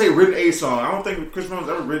wouldn't say written a song. I don't think Chris Brown's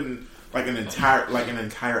ever written like an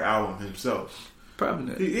entire album himself. Probably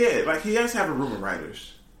not. He has to have a room of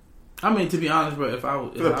writers. I mean, to be honest, bro,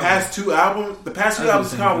 the past two albums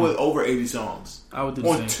come out with over 80 songs. I would do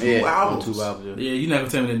the same. On two albums. Yeah, you're not gonna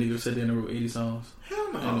tell me that nigga said they wrote 80 songs.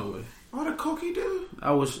 Hell no. Anyway. All the coke he do?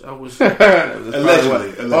 I wish. Allegedly.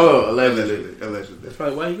 That's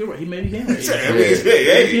probably why he maybe can write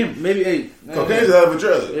 80. Maybe cocaine's a hell of a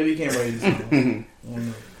drug. Maybe he can't write 80 songs.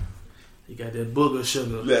 He got that booger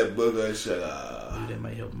sugar. That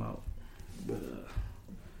might help him out. But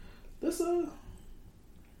let's go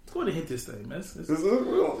ahead and hit this thing, man. Go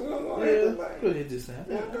ahead and hit this thing.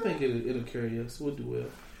 I think it'll carry us. We'll do well.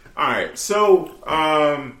 Alright, so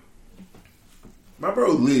my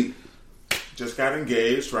bro Leak just got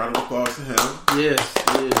engaged. Round of applause to him.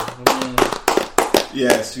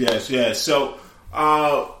 Yes. So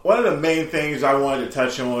one of the main things I wanted to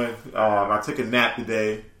touch on, I took a nap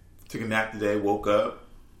today. Woke up,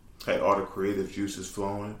 had all the creative juices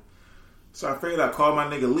flowing. So I figured I'd call my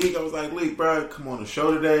nigga Leak. I was like, Leak, bro, come on the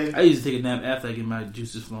show today. I used to take a nap after I get my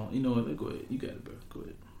juices flowing. You know what? Go ahead. You got it, bro. Go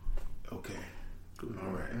ahead. Okay.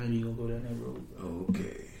 All right. Maybe you gonna go down that road, bro.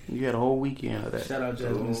 Okay. You had a whole weekend of that. Shout out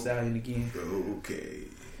Jasmine Stallion again. Okay.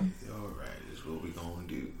 All right. That's what we gonna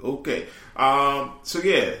do. Okay. So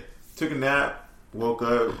yeah, took a nap, woke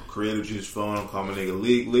up, creative juice flowing. Call my nigga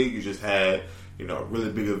Leak. Leak, you just had, a really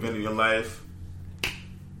big event in your life.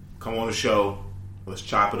 Come on the show. Let's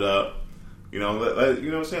chop it up. You know what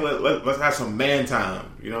I'm saying? Let's have some man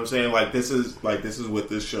time. You know what I'm saying? Like this is what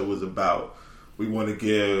this show was about. We want to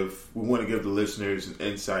give the listeners an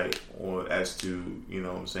insight as to,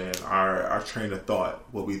 what I'm saying, our train of thought,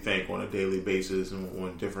 what we think on a daily basis and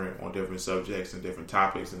on different subjects and different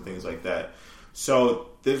topics and things like that. So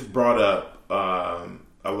this brought up a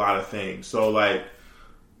lot of things. So like,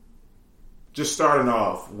 just starting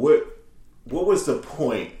off, what was the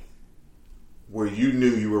point where you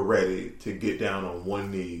knew you were ready to get down on one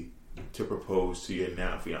knee to propose to your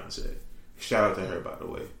now fiance? Shout out to her, by the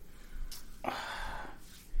way.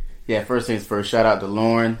 Yeah, first things first. Shout out to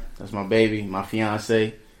Lauren. That's my baby, my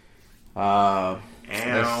fiance. Right.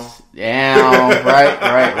 No,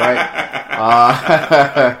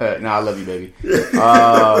 I love you, baby.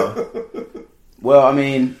 Well, I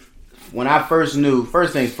mean, when I first knew,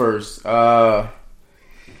 first things first. Our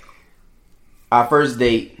first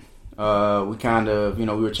date, we kind of, we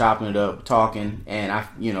were chopping it up, talking, and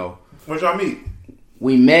When'd y'all meet?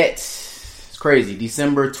 We met. It's crazy.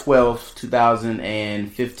 December 12th,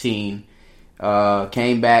 2015.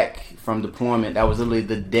 Came back from deployment. That was literally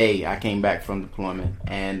the day I came back from deployment.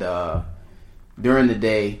 And during the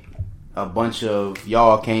day, a bunch of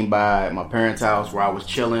y'all came by my parents' house where I was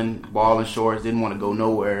chilling, balling shorts, didn't want to go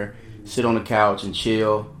nowhere, sit on the couch and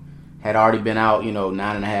chill. Had already been out,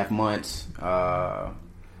 9.5 months.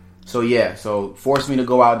 So forced me to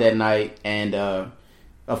go out that night. And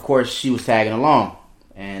of course, she was tagging along.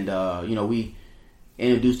 And, we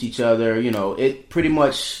introduced each other. It pretty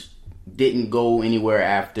much didn't go anywhere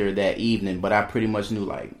after that evening, but I pretty much knew,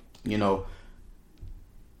 like,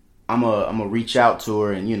 I'm a reach out to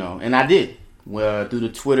her, and I did. Well, through the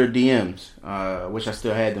Twitter DMs. Wish I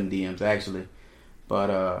still had them DMs, actually.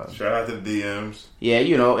 But shout out to the DMs. Yeah,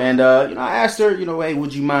 and I asked her, hey,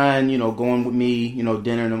 would you mind, going with me,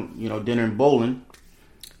 dinner and bowling,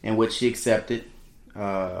 and which she accepted.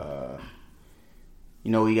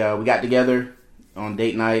 We got together on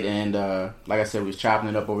date night, and like I said, we was chopping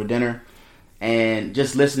it up over dinner, and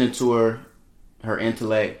just listening to her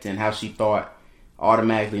intellect and how she thought,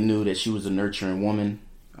 automatically knew that she was a nurturing woman.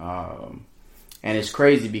 And it's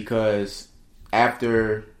crazy because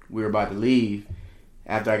after we were about to leave,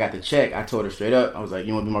 after I got the check, I told her straight up, I was like,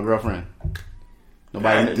 you want to be my girlfriend?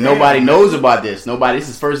 Nobody knows about this. This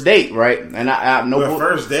is first date, right? And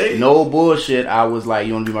first date? No bullshit. I was like,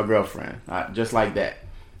 you want to be my girlfriend? Just like that.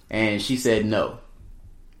 And she said no.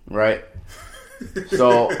 Right?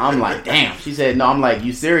 So I'm like, damn. She said, no. I'm like,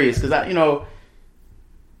 you serious? Because I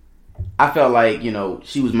felt like,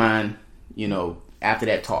 she was mine, after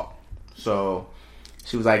that talk. So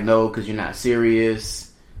she was like, no, because you're not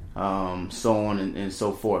serious, so on and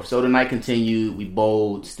so forth. So the night continued. We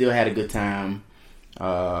bowled, still had a good time.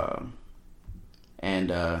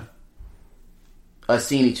 And us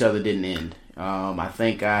seeing each other didn't end. I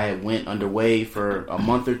think I had went underway for a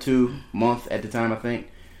month at the time, I think.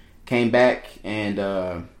 Came back, and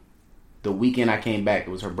the weekend I came back, it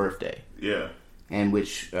was her birthday. Yeah. And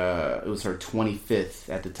which it was her 25th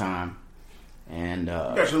at the time. And you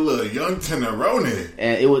got your little young Tenerone.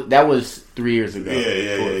 And that was 3 years ago.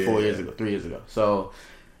 Yeah. 4 years ago, 3 years ago. So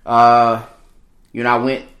I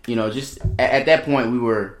went, just at that point we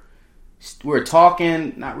were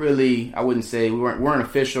talking, not really, I wouldn't say we weren't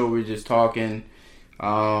official, we were just talking.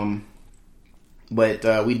 But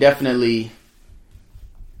we definitely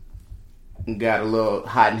got a little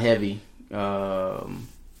hot and heavy during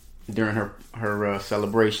her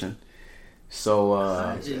celebration. So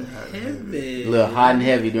a little hot and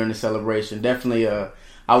heavy during the celebration. Definitely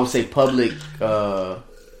I would say public some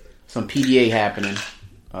PDA happening.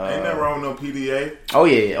 Ain't nothing wrong with no PDA. Oh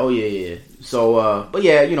yeah. So but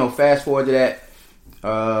yeah, fast forward to that.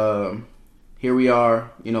 Here we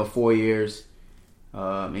are, 4 years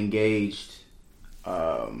engaged.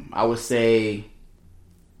 I would say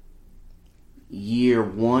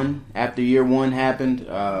after year one happened,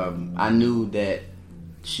 I knew that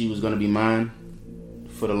she was going to be mine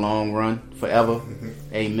for the long run, forever.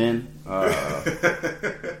 Amen.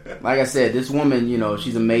 Like I said, this woman,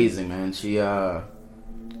 she's amazing, man. She,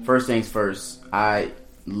 first things first, I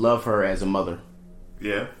love her as a mother.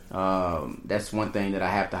 Yeah. That's one thing that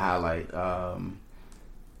I have to highlight.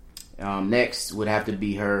 Next would have to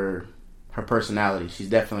be her personality. She's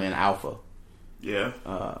definitely an alpha. Yeah.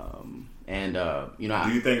 And do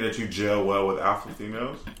you think that you gel well with alpha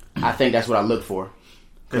females? I think that's what I look for.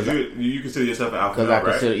 Because you consider yourself an alpha male, right?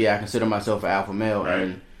 I consider myself an alpha male, right.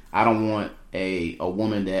 And I don't want a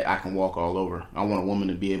woman that I can walk all over. I want a woman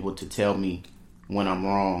to be able to tell me when I'm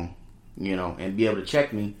wrong, and be able to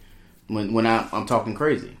check me when I'm talking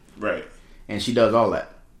crazy. Right. And she does all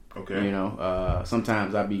that. Okay.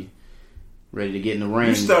 Sometimes I be ready to get in the ring.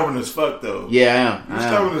 You're stubborn as fuck, though. Yeah, I am. You're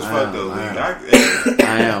stubborn as fuck, though.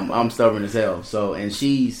 I am. I'm stubborn as hell. So, and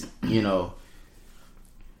she's,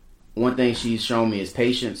 one thing she's shown me is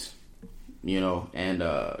patience, and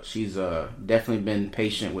she's definitely been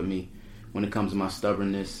patient with me when it comes to my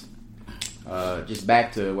stubbornness. Just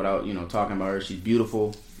back to what I was, talking about her. She's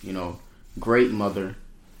beautiful, great mother,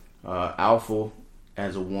 alpha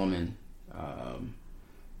as a woman,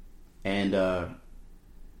 and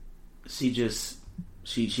she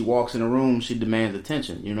walks in a room, she demands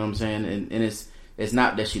attention. You know what I'm saying? And it's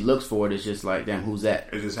not that she looks for it. It's just like, damn, who's that?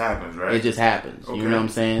 It just happens, right? It just happens. Okay. You know what I'm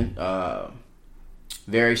saying?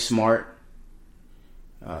 Very smart.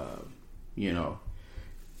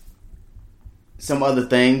 Some other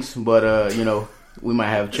things, but we might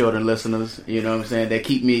have children listeners. You know what I'm saying? That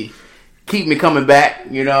keep me coming back.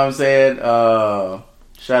 You know what I'm saying?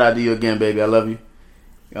 Shout out to you again, baby. I love you.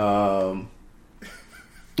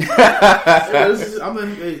 This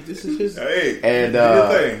is his. Hey, and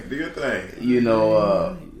do your thing. In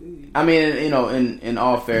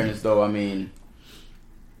all fairness, though, I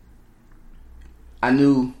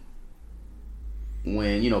knew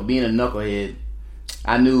when being a knucklehead,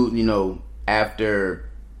 I knew after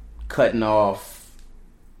cutting off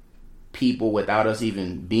people without us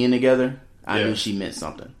even being together, I knew she meant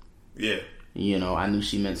something. Yeah. I knew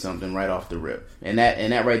she meant something right off the rip, and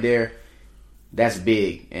that right there. That's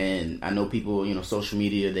big, and I know people, social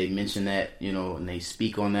media, they mention that, and they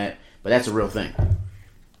speak on that, but that's a real thing.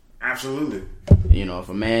 Absolutely. If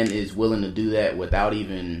a man is willing to do that without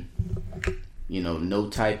even, no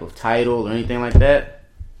type of title or anything like that,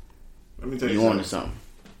 let me tell you onto something.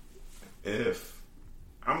 If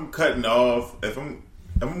I'm cutting off, if I'm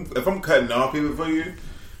cutting off people for you,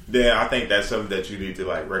 then I think that's something that you need to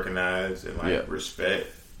recognize and respect,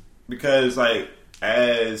 because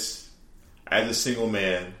as a single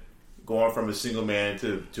man, going from a single man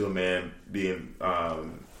to a man being,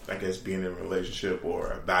 being in a relationship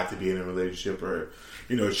or about to be in a relationship, or,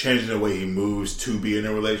 changing the way he moves to be in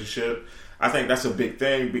a relationship, I think that's a big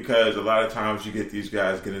thing, because a lot of times you get these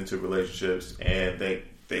guys get into relationships and they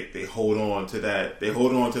hold on to that. They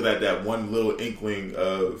hold on to that one little inkling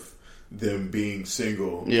of them being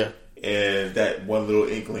single. Yeah. And that one little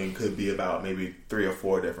inkling could be about maybe 3 or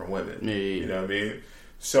 4 different women. Yeah. You know what I mean?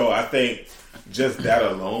 So I think just that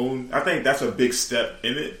alone, I think that's a big step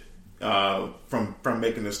in it. from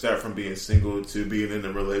making the step from being single to being in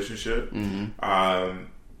a relationship. And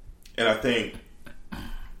I think, I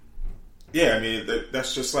mean,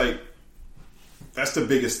 that's just like, that's the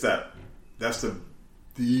biggest step. That's the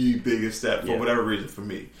biggest step for whatever reason for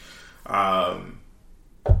me.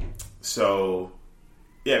 So,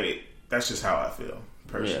 I mean, that's just how I feel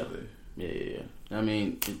personally. Yeah. I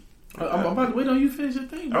mean, I'm about to wait on you to finish your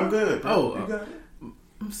thing, bro. I'm good, bro. Oh, you got it.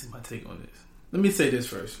 Let me see my take on this. Let me say this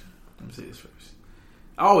first.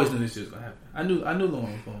 I always knew this shit was gonna happen. I knew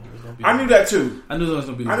Lauren was gonna be. I knew that too. I knew Lauren was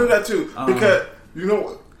gonna be. I knew that too because you know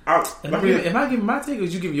what. Am I giving my take or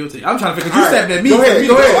is you giving your take? I'm trying to figure. You stepping at me. Go ahead.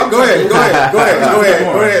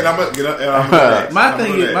 I'm gonna get up.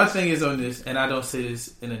 My thing is on this, and I don't say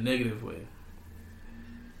this in a negative way.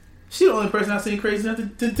 She the only person I've seen crazy enough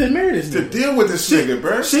to marry this nigga. To deal with this nigga,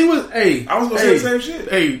 bro. She was. I was gonna say the same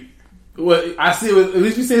shit. Well, I see. At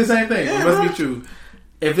least you say the same thing. Yeah, it must be true.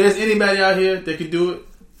 If there's anybody out here that could do it,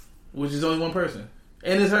 which is only one person.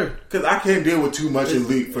 And it's her. Because I can't deal with too much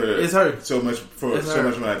elite for it's her. so much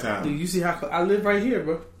amount of time. Dude, you see how I live right here,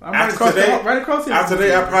 bro. I'm right across here. After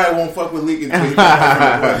today, I probably won't fuck with Leak until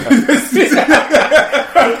that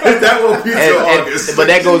will be till August. But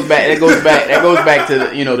that goes back to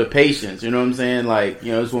the patience. You know what I'm saying? Like,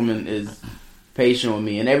 this woman is patient with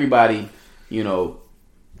me, and everybody.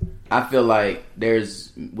 I feel like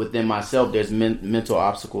there's within myself there's mental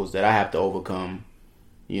obstacles that I have to overcome.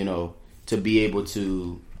 To be able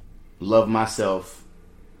to love myself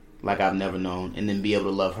like I've never known, and then be able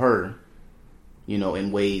to love her,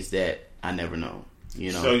 in ways that I never known.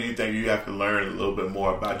 So you think you have to learn a little bit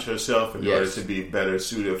more about yourself in order to be better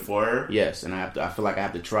suited for her? Yes, and I feel like I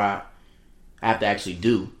have to try. I have to actually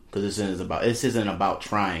do, because this isn't about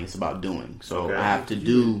trying. It's about doing. So I have to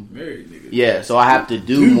do. So I have to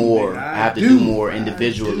do more. I have to do more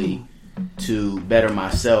individually to better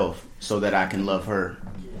myself, so that I can love her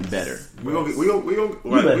better. We're gonna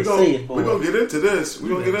get into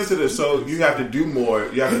this. So you have to do more.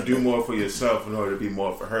 You have to do more for yourself in order to be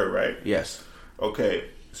more for her, right? Yes. Okay.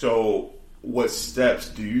 So what steps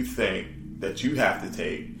do you think that you have to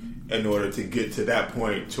take in order to get to that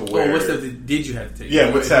point to where? What steps did you have to take? Yeah.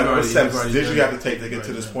 What steps did you have to take to get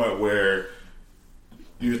to this point where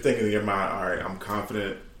you're thinking in your mind, all right, I'm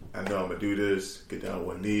confident. I know I'm gonna do this. Get down on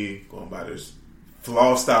one knee. Going by this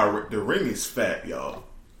Flaw style. The ring is fat, y'all.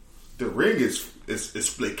 The ring is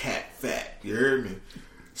split cat fat. You heard me?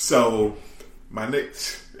 So my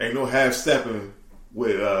next ain't no half stepping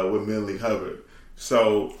with Millie Hubbard.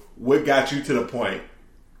 So what got you to the point?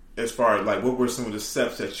 As far as like, what were some of the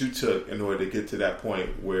steps that you took in order to get to that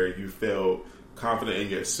point where you felt confident in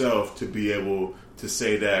yourself to be able to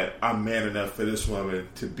say that I'm man enough for this woman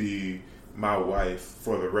to be my wife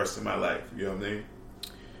for the rest of my life? You know what I mean?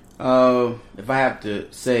 If I have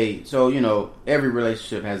to say, so every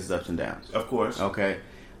relationship has its ups and downs. Of course. Okay.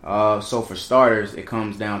 So for starters, it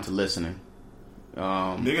comes down to listening.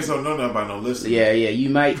 Niggas don't know nothing about no listening. Yeah.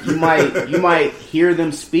 You might hear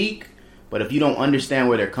them speak, but if you don't understand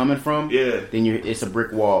where they're coming from, then it's a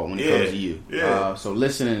brick wall when it comes to you. Yeah. So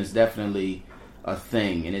listening is definitely a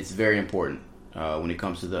thing, and it's very important when it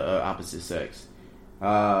comes to the opposite sex.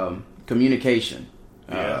 Communication.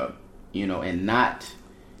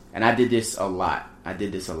 And I did this a lot.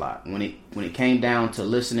 When it came down to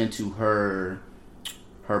listening to her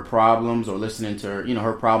problems, or listening to her,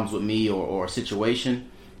 her problems with me or a situation,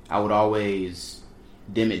 I would always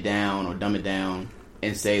dim it down or dumb it down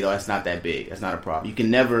and say, "Oh, that's not that big. That's not a problem."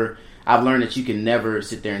 I've learned that you can never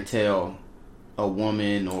sit there and tell a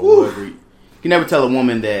woman or whoever. You can never tell a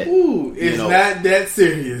woman that it's not that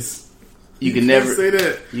serious. You can never say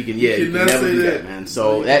that. You can never do that, man.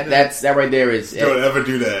 So that right there is. Don't ever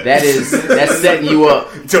do that. That's setting you up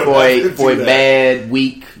for a bad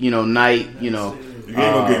week, night. You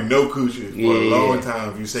ain't gonna get no coochie for a long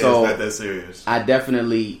time if you say it's not that serious. I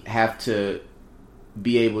definitely have to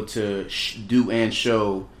be able to do and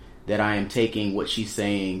show that I am taking what she's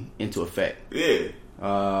saying into effect. Yeah.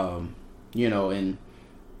 And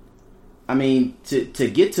I mean to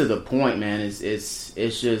get to the point, man, it's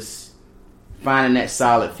just finding that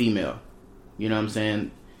solid female. You know what I'm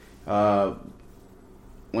saying?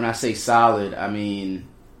 When I say solid, I mean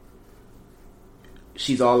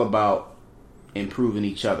she's all about improving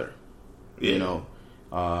each other. Yeah.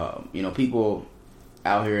 People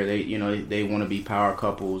out here, they want to be power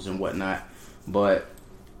couples and whatnot, but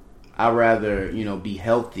I'd rather, be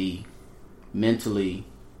healthy mentally,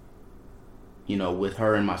 with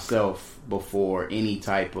her and myself before any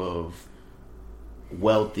type of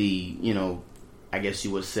wealthy, I guess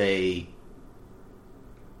you would say,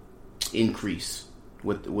 increase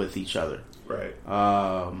with each other. Right.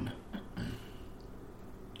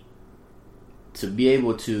 to be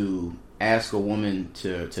able to ask a woman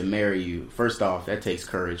to marry you, first off, that takes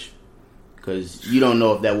courage. Because you don't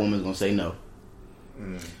know if that woman's going to say no.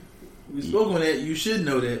 We spoke on that. You should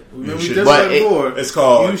know that. Remember, we should. just But before. It's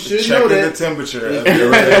called You should checking know that. the temperature of your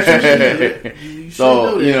relationship. You should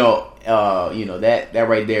So, know that. that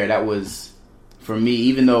right there, that was, for me,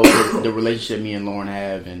 even though the relationship me and Lauren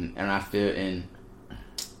have, and I feel, and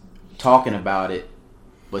talking about it,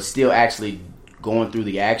 but still actually going through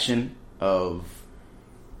the action of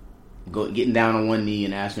getting down on one knee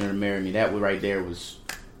and asking her to marry me, that right there was,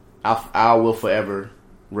 I will forever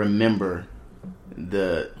remember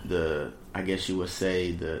the I guess you would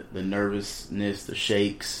say the nervousness, the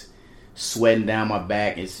shakes, sweating down my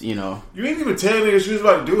back. It's You ain't even tell niggas you was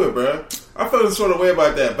about to do it, bro. I felt a sort of way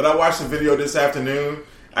about that, but I watched the video this afternoon.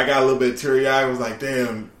 I got a little bit teary eyed. I was like,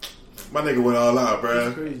 damn, my nigga went all out,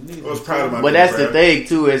 bro. I was proud of my. But that's the thing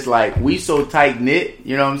too. It's like we so tight knit.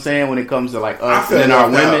 You know what I'm saying? When it comes to like us and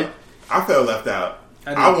our women, I felt left out.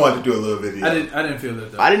 I wanted to do a little video. I didn't feel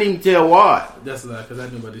that though. I didn't even tell why. That's a lie because I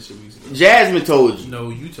knew about this shit weeks ago. Jasmine told you. No,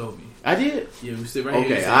 you told me. I did. Yeah, we sit right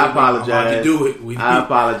here. Okay, I apologize. I'm about to do it. I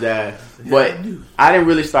apologize, but I didn't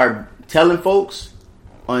really start telling folks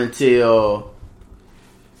until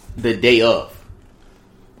the day of.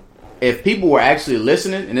 If people were actually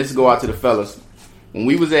listening, and this go out to the fellas, when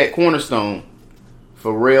we was at Cornerstone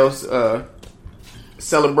for Rail's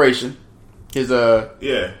celebration, his I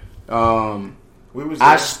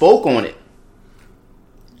spoke on it.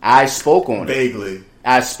 Vaguely.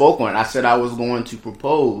 I spoke on it. I said I was going to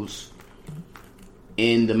propose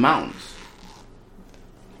in the mountains.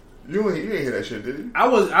 You ain't hear that shit, did you? I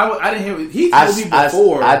didn't hear it. He told me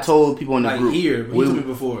before. I told people in the group. Here, but he told me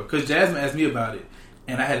before. Because Jasmine asked me about it.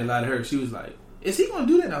 And I had to lie to her. She was like, is he going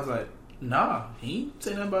to do that? And I was like, nah. He ain't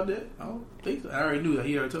say nothing about that. I don't think so. I already knew that.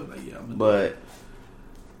 He already told me. Like, yeah, I'm going to do that.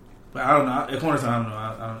 But I don't know. At Cornerstone, I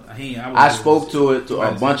don't know. I spoke to it to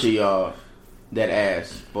a bunch of y'all that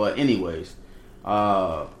asked. But anyways,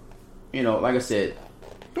 like I said,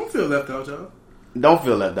 don't feel left out, y'all. Don't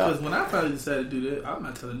feel left out. Because when I finally decided to do that, I'm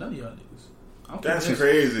not telling none of y'all niggas. That's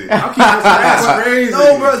crazy. That's crazy.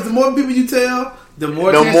 No, bro. The more people you tell, the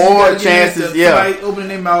more chances. Somebody opening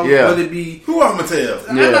their mouth, whether it be who I'm gonna tell.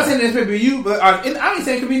 I'm not saying it's maybe you, but I ain't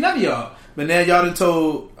saying it could be none of y'all. But now y'all done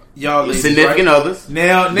told y'all ladies, significant others.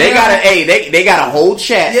 Now they got they got a whole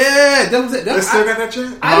chat. Yeah, that was it. They still got that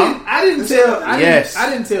chat. I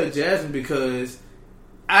didn't tell Jasmine because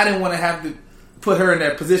I didn't want to have to put her in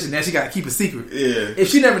that position. Now she got to keep a secret. Yeah. If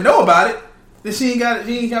she never know about it, then she ain't got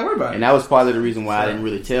to worry about it. And that was part of the reason why I didn't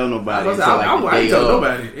really tell nobody. I didn't tell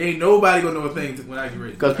nobody. Ain't nobody gonna know a thing when I get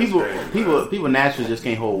ready. Because people naturally just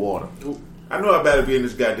can't hold water. I know I better be in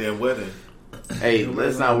this goddamn wedding. Hey,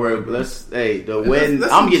 let's not worry. The wedding.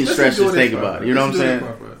 I'm getting stressed just thinking about it. You know what I'm saying?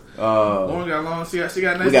 Lauren got long. She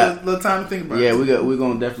got a nice little time to think about it. Yeah, we're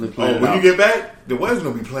gonna definitely plan. When you get back, the wedding's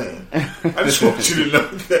gonna be playing. I just want you to know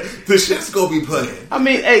that the shit's gonna be playing. I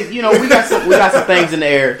mean, hey, we got some things in the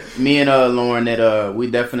air. Me and Lauren that we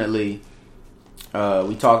definitely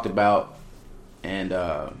we talked about, and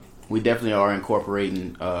we definitely are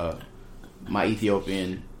incorporating my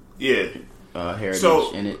Ethiopian heritage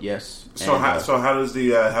in it. Yes. So how does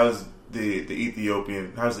the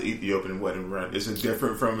Ethiopian wedding run? Is it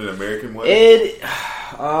different from an American wedding?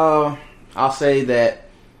 I'll say that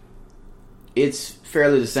it's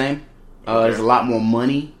fairly the same. There's a lot more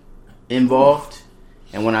money involved,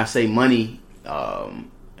 and when I say money,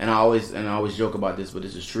 and I always joke about this, but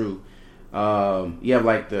this is true. You have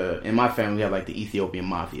in my family, we have like the Ethiopian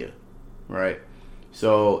mafia, right?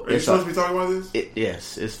 So are you supposed to be talking about this?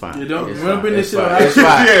 Yes, it's fine. You don't it's remember fine. this shit. It's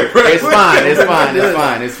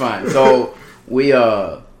fine. It's fine. So we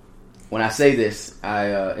when I say this,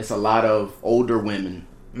 it's a lot of older women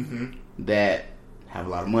that have a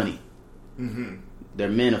lot of money. Mm-hmm. Their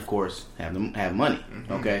men, of course, have money.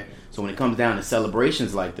 Mm-hmm. Okay, so when it comes down to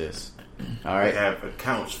celebrations like this, all right, they have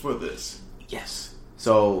accounts for this. Yes.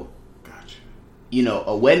 So, gotcha.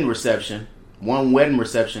 A wedding reception. One wedding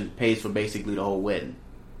reception pays for basically the whole wedding.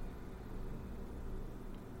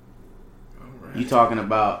 All right. You talking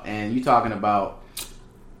about?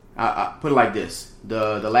 I put it like this: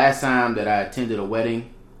 the last time that I attended a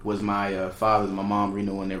wedding was my father and my mom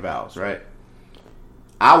renewing their vows. Right.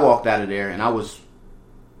 I walked out of there, and was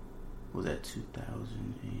that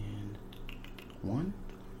 2001?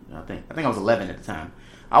 I think I was 11 at the time.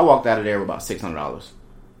 I walked out of there with about $600,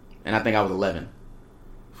 and I think I was 11.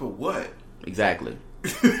 For what? Exactly.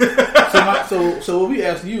 So what we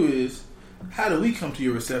ask you is, how do we come to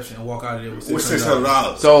your reception and walk out of there with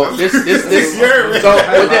 $600? So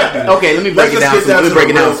okay, let me break it down.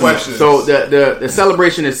 So the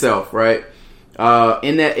celebration itself, right?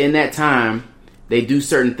 In that time, they do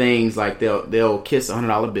certain things like they'll kiss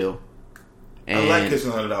 $100 bill. And, I like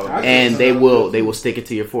kissing $100 bill. And they will stick it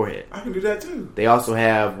to your forehead. I can do that too. They also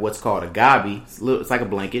have what's called a gabi. It's like a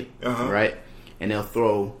blanket, Uh-huh. right? And they'll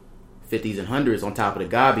throw 50s and 100s on top of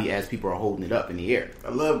the gabi as people are holding it up in the air. I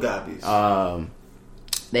love gabbies.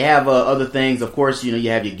 They have other things. Of course, you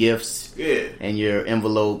have your gifts and your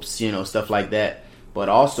envelopes, stuff like that. But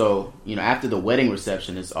also, after the wedding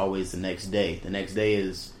reception, it's always the next day. The next day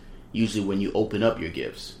is usually when you open up your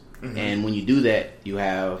gifts. Mm-hmm. And when you do that, you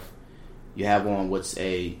have on what's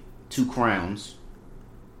 2 crowns,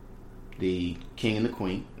 the king and the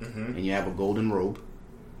queen, Mm-hmm. and you have a golden robe.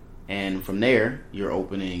 And from there, you're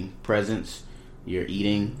opening presents, you're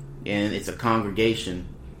eating, and it's a congregation,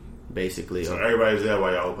 basically. So everybody's there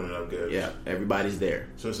while y'all opening up gifts. Yeah, everybody's there.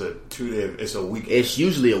 So it's a 2-day. It's a weekend. It's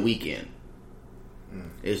usually a weekend.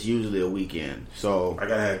 It's usually a weekend. So I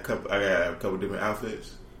gotta have a couple different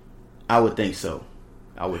outfits. I would think so.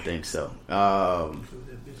 But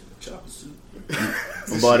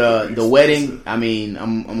the wedding, I mean,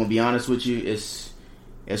 I'm gonna be honest with you. It's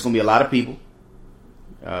gonna be a lot of people.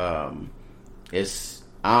 It's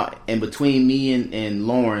and between me and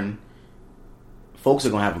Lauren, folks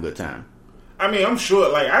are gonna have a good time. I mean, I'm sure.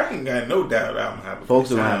 Like, I ain't got no doubt about them having.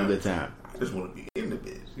 Folks are gonna have a good time. I just want to be in the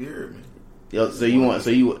bitch. You heard me? Yo, I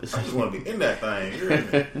just want to be in that thing. You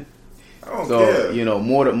heard me? I don't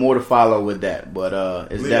care. More to follow with that, but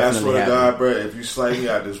it's Lee, definitely I swear to happening. God, bro, if you slide me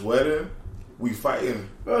out this wedding, we fighting.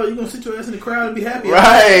 Bro, you gonna sit your ass in the crowd and be happy?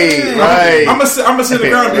 Right. I'm gonna sit in the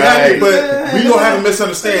crowd and be happy, but we gonna have a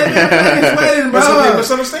misunderstanding. His wedding, bro. That's gonna be a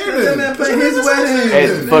misunderstanding. Let that play his wedding.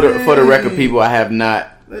 And for the record, people, I have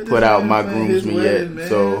not put out my groomsmen wedding, yet,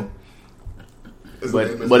 so. It's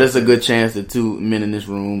But it's a good chance that 2 men in this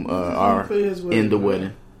room are in the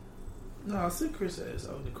wedding. No, sit Chris ass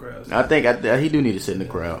out in the crowd. I think he do need to sit in the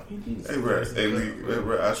crowd. Hey, bro,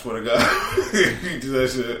 bro, I swear to God, if you do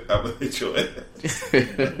that shit, I'm gonna hit your ass.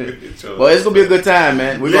 Well, it's gonna be a good time,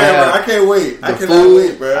 man. We're bro, I can't wait. I cannot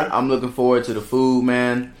wait, bro. I'm looking forward to the food,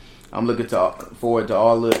 man. I'm looking forward to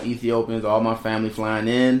all the Ethiopians, all my family flying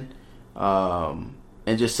in, and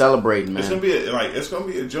just celebrating, man. It's gonna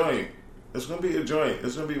be a joint. It's gonna be a joint.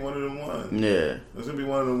 It's gonna be one of them ones. Yeah, it's gonna be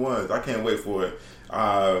one of them ones. I can't wait for it.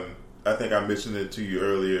 I think I mentioned it to you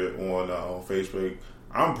earlier on Facebook.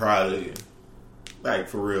 I'm proud of you. Like,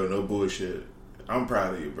 for real, no bullshit. I'm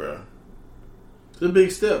proud of you, bro. It's a big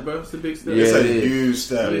step, bro. It's a big step. Yeah, it's a huge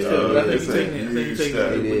step. It's a huge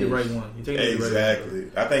step. You're taking the right one. Exactly.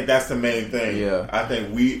 I think that's the main thing. Yeah. I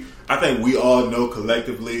think we all know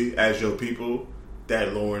collectively as your people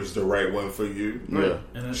that Lauren's the right one for you. Yeah.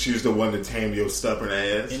 And she's the one to tame your stubborn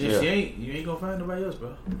ass. And if she ain't, you ain't gonna find nobody else,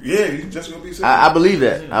 bro. Yeah, you just gonna be simple. I believe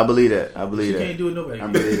that. I believe that. She can't do it nobody. I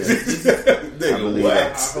believe that. Nigga, I believe what?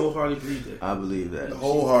 that. I wholeheartedly believe that. I believe that.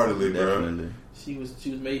 Wholeheartedly, bro. Definitely. She was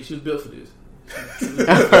built for this.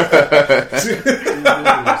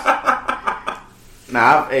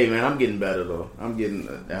 Hey man, I'm getting better though. I'm getting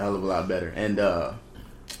a hell of a lot better. And I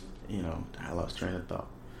lost train of thought.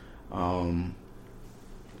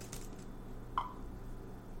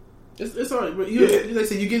 It's alright, bro. Like I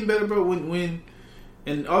said, you're getting better, bro. When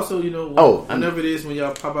and also, whenever it is when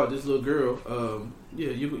y'all pop out this little girl,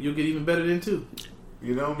 you'll get even better then too.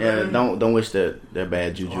 You know, man. Yeah, don't wish that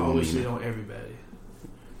bad juju on me. I wish it on everybody.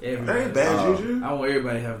 That ain't bad juju. I want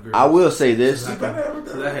everybody to have a girl. I will say this.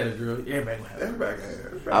 Because I had a girl. Everybody will have a girl. Everybody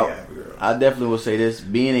have a girl. I definitely will say this.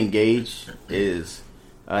 Being engaged is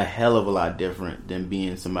a hell of a lot different than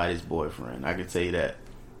being somebody's boyfriend. I can tell you that.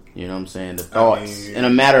 You know what I'm saying? The thoughts in a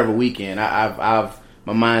matter of a weekend. My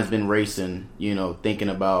mind's been racing. Thinking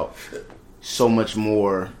about so much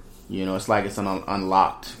more. It's like it's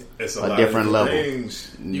unlocked. It's a different level.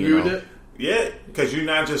 Things. You agree with that? Yeah, because you're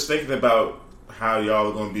not just thinking about how y'all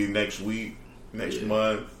are going to be next week, next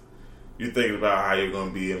month. You're thinking about how you're going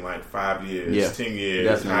to be in like 5 years, 10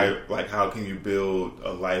 years. How can you build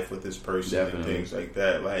a life with this person and things like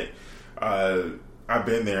that. Like, I've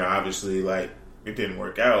been there. Obviously, like, it didn't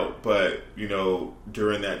work out, but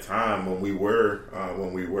during that time when we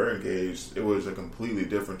were engaged, it was a completely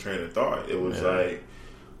different train of thought. It was like,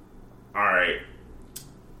 all right,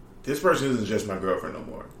 this person isn't just my girlfriend no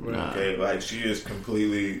more. Right. Okay, like she is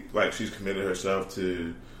completely she's committed herself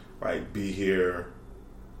to be here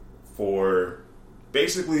for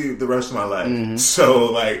basically the rest of my life. Mm-hmm.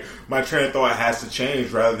 So my train of thought has to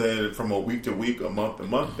change rather than from a week to week, a month to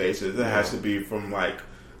month basis. It has to be from life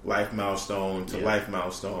milestone to life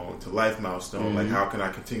milestone to life milestone. Mm-hmm. How can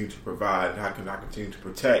I continue to provide? How can I continue to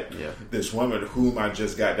protect this woman whom I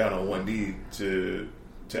just got down on one knee to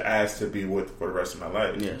ask to be with for the rest of my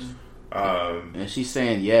life? Yes. And she's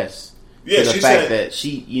saying yes. Yeah, to the fact that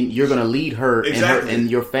you're going to lead her and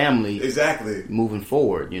your family moving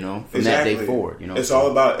forward. From that day forward. It's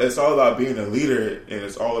all about being a leader, and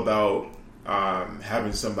it's all about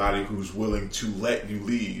having somebody who's willing to let you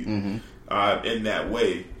lead in that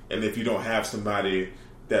way. And if you don't have somebody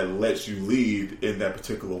that lets you lead in that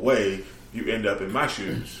particular way, you end up in my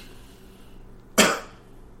shoes.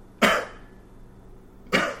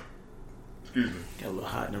 Excuse me. Got a little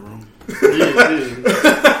hot in the room.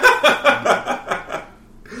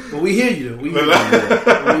 But we hear you though. We hear you.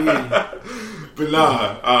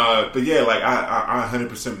 But yeah, like I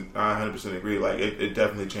 100% agree. Like it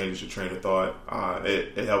definitely changes your train of thought.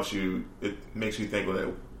 It helps you. It makes you think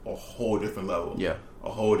on a whole different level. Yeah, a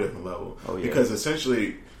whole different level. Oh yeah. Because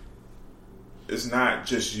essentially, it's not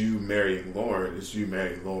just you marrying Lauren. It's you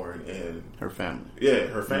marrying Lauren and her family. Yeah,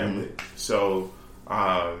 her family. So,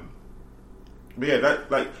 but yeah,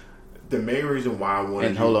 that like the main reason why I wanted.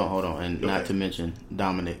 And hold on, and not to mention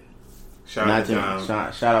Dominic. Shout out to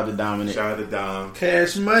Dominic. Shout out to Dom.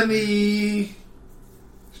 Cash money.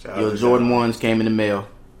 Your Jordan 1s came in the mail.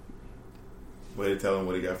 Way to tell him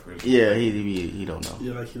what he got for his. Yeah, he don't know.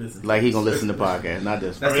 Yeah, like he listens. Like he gonna listen to the podcast, not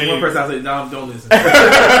this. That's the one person I say, Dom, don't listen.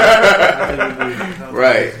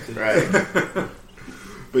 Right.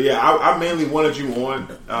 But yeah, I mainly wanted you on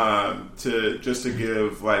to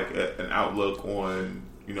give like an outlook on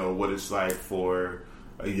what it's like for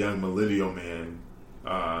a young millennial man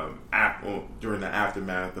during the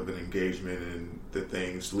aftermath of an engagement and the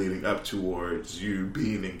things leading up towards you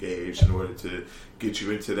being engaged, in order to get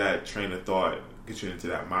you into that train of thought, get you into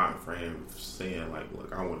that mind frame of saying like,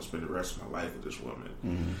 look, I want to spend the rest of my life with this woman.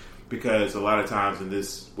 Mm-hmm. Because a lot of times in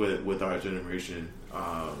this with our generation,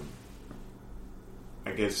 I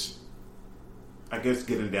guess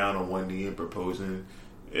getting down on one knee and proposing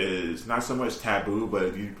is not so much taboo,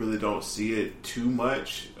 but you really don't see it too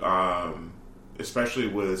much, especially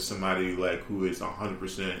with somebody like who is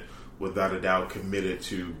 100% without a doubt committed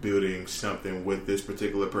to building something with this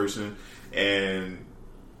particular person, and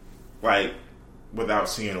like without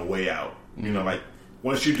seeing a way out. Mm-hmm. Like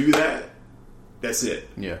once you do that, that's it.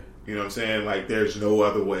 Yeah. You know what I'm saying? Like there's no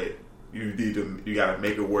other way. You got to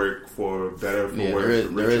make it work for better, for worse.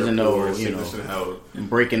 There isn't no, sickness and health.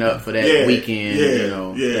 Breaking up for that weekend.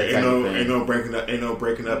 Ain't no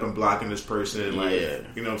breaking up and blocking this person. Like,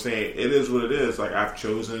 you know what I'm saying? It is what it is. Like I've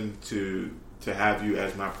chosen to have you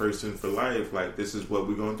as my person for life. Like this is what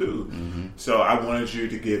we're gonna do. Mm-hmm. So I wanted you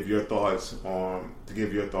to give your thoughts,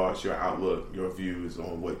 your outlook, your views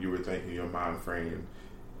on what you were thinking, your mind frame,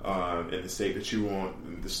 and the state that you were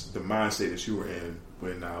on, the mindset that you were in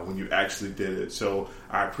when you actually did it. So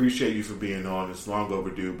I appreciate you for being on. It's long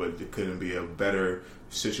overdue, but it couldn't be a better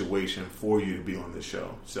situation for you to be on this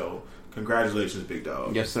show. So congratulations, big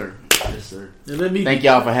dog. Yes, sir. And thank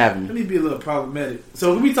y'all for having me. Let me be a little problematic.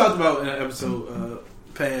 So we talked about in an episode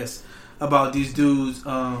past about these dudes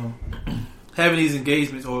having these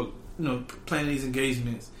engagements, or planning these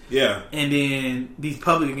engagements. Yeah. And then these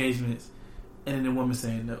public engagements. And then the woman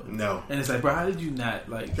saying no. And it's like, bro, how did you not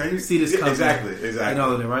see this coming? Exactly. And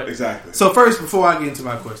all of that, right? Exactly. So first, before I get into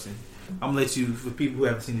my question, I'm gonna let you, for people who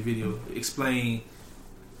haven't seen the video, explain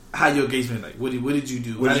how your engagement, like, what did you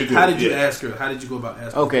do? How did you ask her? How did you go about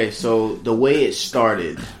asking her? Okay, so the way it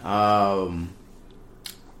started out,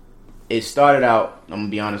 I'm gonna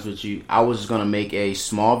be honest with you, I was just gonna make a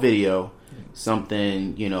small video,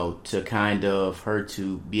 something, to kind of her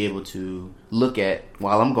to be able to look at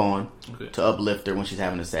while I'm gone, to uplift her when she's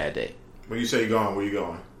having a sad day. When you say you're gone, where you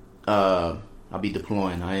going? I'll be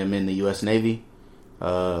deploying. I am in the U.S. Navy.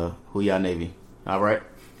 Who y'all Navy? All right.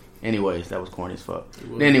 Anyways, that was corny as fuck.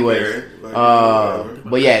 Anyways,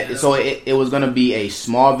 but yeah, so it was gonna be a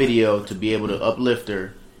small video to be able to uplift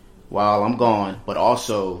her while I'm gone, but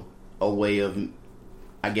also a way of,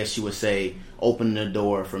 I guess you would say, opening the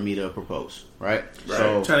door for me to propose, right?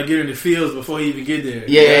 So trying to get her in the fields before he even get there.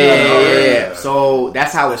 Yeah. So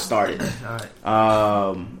that's how it started. All right.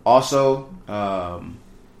 Also,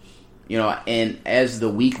 and as the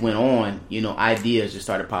week went on, ideas just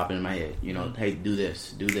started popping in my head. Hey, do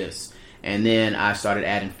this, and then I started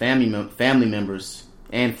adding family members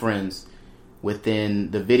and friends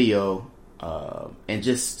within the video. And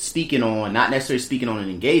just speaking on, not necessarily speaking on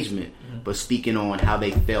an engagement, but speaking on how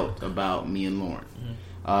they felt about me and Lauren.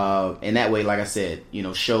 And that way, like I said,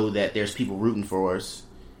 show that there's people rooting for us,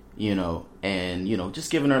 and,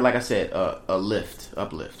 just giving her, like I said, a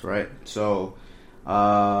uplift, right? So,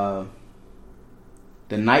 the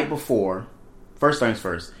night before, first things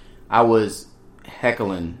first, I was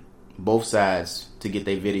heckling both sides to get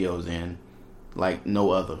their videos in like no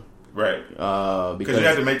other. Right. Because you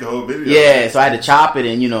had to make the whole video. Yeah, so I had to chop it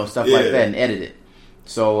and stuff like Yeah. that and edit it.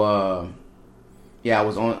 So yeah, I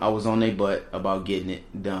was on their butt about getting it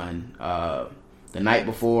done. The night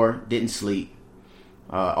before, didn't sleep.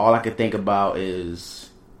 All I could think about is,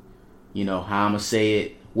 how I'm gonna say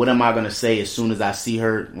it. What am I gonna say as soon as I see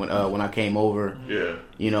her when I came over? Yeah.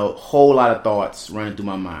 Whole lot of thoughts running through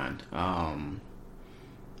my mind.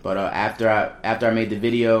 But after I made the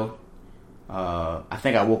video, I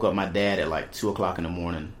think I woke up my dad at like 2:00 in the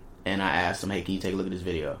morning, and I asked him, "Hey, can you take a look at this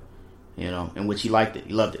video?" In which he liked it.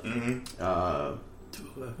 He loved it.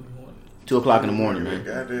 2:00 in the morning, man.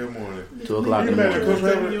 Goddamn morning. 2:00 in the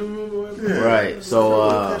morning. Yeah. Right.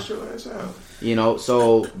 So,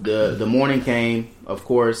 so the morning came. Of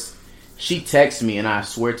course, she texted me, and I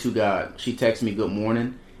swear to God, she texted me "Good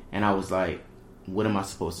morning," and I was like, "What am I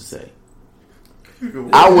supposed to say?"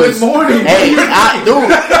 I was Good morning. Hey, I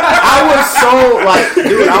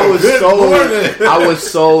was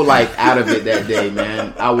so like out of it that day,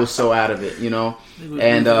 man. I was so out of it,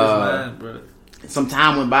 And some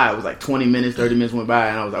time went by. It was like 20 minutes, 30 minutes went by,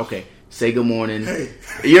 and I was like, okay, say good morning. Hey.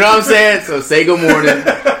 You know what I'm saying? So say good morning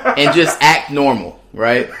and just act normal,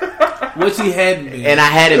 right? Which he hadn't been. And I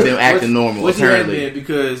hadn't been acting normal, which apparently. He hadn't been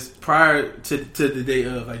because prior to the day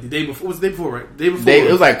of, like the day before, was the day before, right? The day before.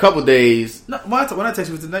 It was like a couple days. No, when I texted you,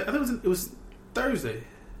 it was the night. I think it was Thursday.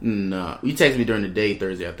 No, you texted me during the day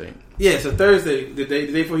Thursday, I think. Yeah, so Thursday, the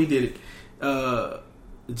day before he did it,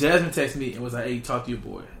 Jasmine texted me and was like, "Hey, talk to your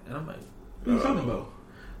boy," and I'm like, "What are you talking about?"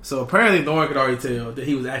 So apparently, Lauren could already tell that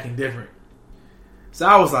he was acting different. So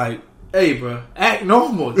I was like, "Hey, bro, act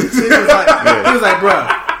normal." He was like, "Bro,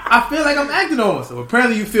 I feel like I'm acting normal." So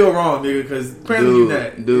apparently, you feel wrong, nigga, because apparently you're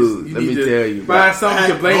not. Dude, let me tell you, bro. Find something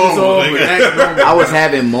to blame this on, but act normal. I was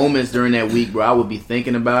having moments during that week, bro. I would be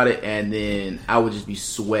thinking about it, and then I would just be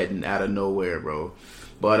sweating out of nowhere, bro.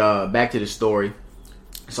 But back to the story.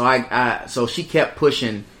 So so she kept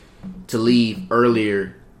pushing to leave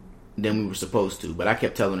earlier than we were supposed to, but I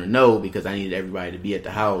kept telling her no because I needed everybody to be at the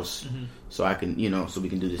house so I can, so we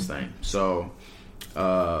can do this thing. So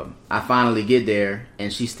I finally get there,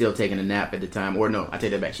 and she's still taking a nap at the time. Or no, I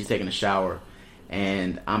take that back. She's taking a shower,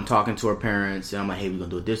 and I'm talking to her parents, and I'm like, "Hey, we're gonna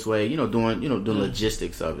do it this way," doing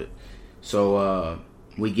logistics of it. So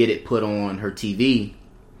we get it put on her TV,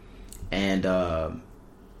 and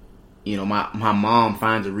my mom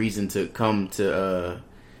finds a reason to come to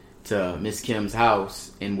Miss Kim's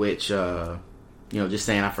house, in which just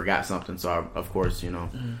saying I forgot something. So of course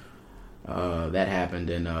that happened,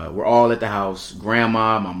 and we're all at the house.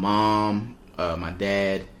 Grandma, my mom, my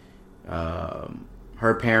dad,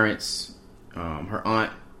 her parents, her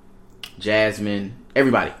aunt, Jasmine,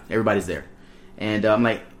 everybody's there. And I'm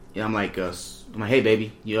like, "Hey,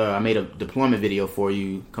 baby, I made a deployment video for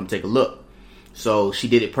you. Come take a look." So she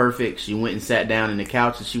did it perfect. She went and sat down in the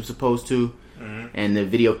couch as she was supposed to, and the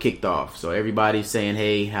video kicked off. So everybody's saying,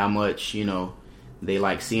 "Hey, how much they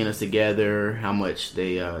like seeing us together, how much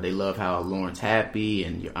they love how Lauren's happy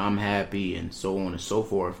and I'm happy, and so on and so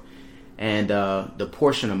forth." And the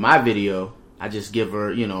portion of my video, I just give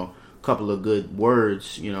her a couple of good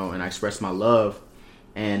words, and I express my love,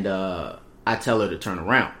 and I tell her to turn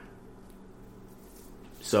around.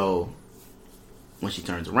 So when she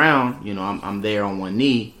turns around, I'm there on one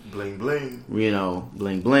knee. Bling, bling.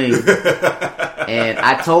 Bling, bling. And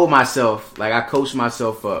I told myself, like, I coached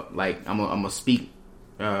myself up, like, I'm going to speak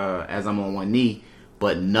as I'm on one knee,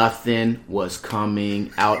 but nothing was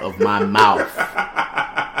coming out of my mouth.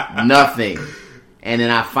 Nothing. And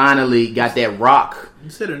then I finally got that rock. You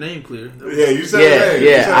said her name clear. Yeah, you said her name.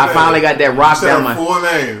 Yeah, I finally got that rock down my full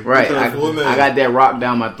name. Right, I got that rock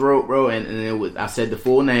down my throat, bro, and I said the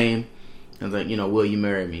full name. I was like, "Will you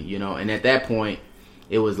marry me?" And at that point,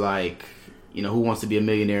 it was like, Who Wants to Be a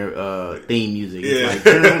Millionaire theme music. Yeah. It's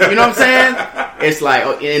like, you know what I'm saying? It's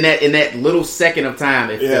like in that little second of time,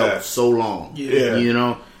 it felt so long. Yeah.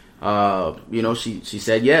 She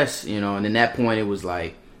said yes. And in that point, it was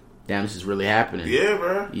like, damn, this is really happening. Yeah,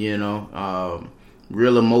 bro.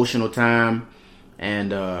 Real emotional time,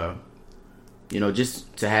 and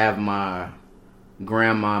just to have my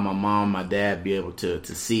grandma, my mom, my dad be able to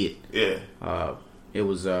see it. Yeah. It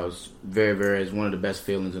was very, very, it's one of the best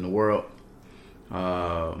feelings in the world.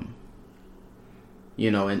 And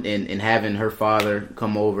having her father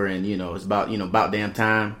come over, and it's about damn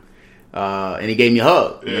time. And he gave me a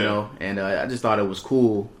hug, and I just thought it was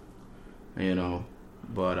cool,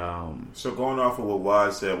 But so going off of what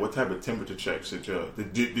Waz said, what type of temperature checks did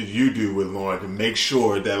you do with Lauren to make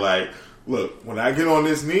sure that, like, look, when I get on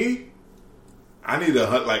this knee, I need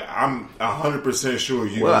I'm 100% sure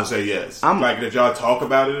you're gonna say yes. Like, did y'all talk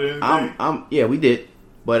about it? Yeah, we did.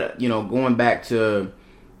 But going back to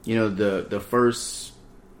the first,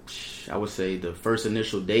 I would say the first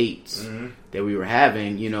initial dates that we were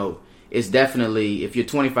having, it's definitely, if you're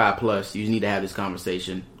 25 plus, you need to have this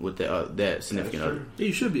conversation with that significant other. Yeah,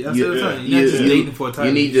 you should be. That's the time. You're not just dating for a time.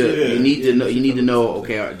 You need to know.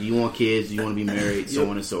 Okay, do you want kids? Do you want to be married? So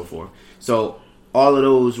on and so forth. So all of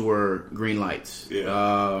those were green lights.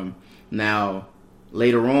 Yeah. Now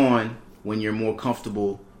later on, when you're more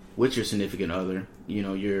comfortable with your significant other,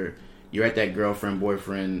 you're at that girlfriend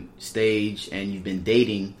boyfriend stage, and you've been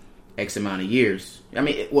dating X amount of years. I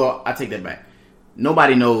mean, I take that back.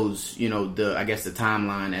 Nobody knows, the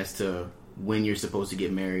timeline as to when you're supposed to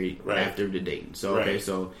get married after the dating. So, okay,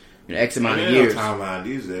 so, X amount of years. No timeline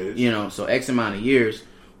these days. So X amount of years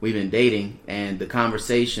we've been dating, and the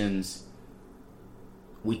conversations,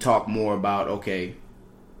 we talk more about, okay,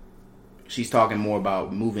 she's talking more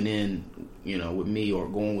about moving in, with me or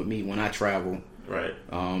going with me when I travel. Right.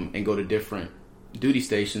 And go to different duty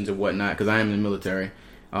stations and whatnot, because I am in the military. Hey,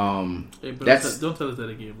 bro, don't tell us that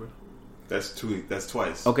again, bro. That's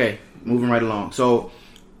twice. Okay, moving right along. So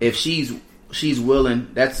if she's willing,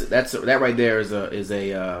 that right there is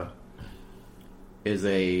a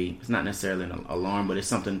it's not necessarily an alarm, but it's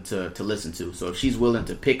something to listen to. So if she's willing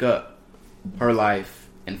to pick up her life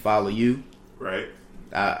and follow you, right,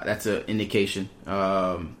 that's an indication.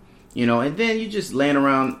 And then you just laying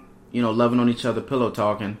around, loving on each other, pillow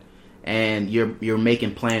talking, and you're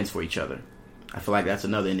making plans for each other. I feel like that's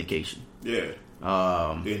another indication. Yeah.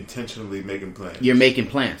 Intentionally making plans. You're making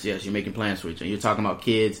plans. Yes, you're making plans for each other. You're talking about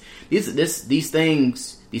kids. These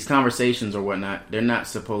things, these conversations or whatnot, they're not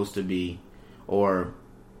supposed to be with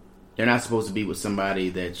somebody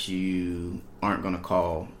that you aren't going to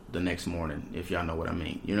call the next morning, if y'all know what I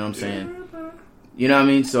mean. You know what I'm saying? You know what I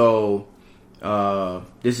mean? So,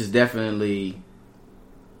 this is definitely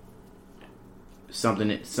something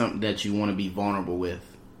that you want to be vulnerable with.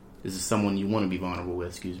 This is someone you want to be vulnerable with,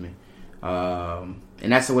 excuse me. And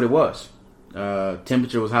that's what it was.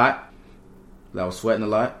 Temperature was hot. I was sweating a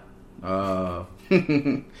lot. And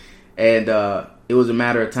it was a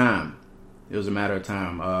matter of time.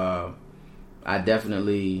 I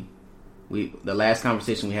definitely, the last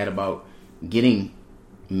conversation we had about getting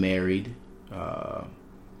married,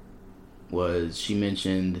 was she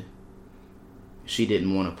mentioned she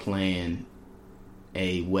didn't want to plan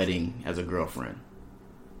a wedding as a girlfriend.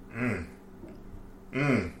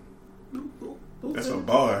 That's a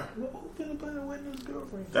bar.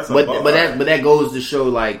 That's a bar. But that goes to show,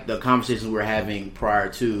 like, the conversations we were having prior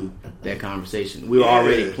to that conversation. We were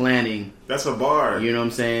already planning. That's a bar. You know what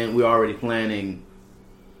I'm saying? We were already planning.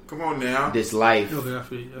 Come on now. This life. Okay, I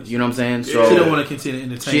feel you. You know what I'm saying? So she don't want to continue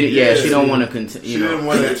entertaining. She don't want to continue. She didn't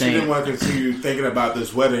want to continue thinking about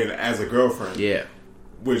this wedding as a girlfriend. Yeah.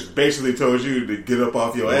 Which basically told you to get up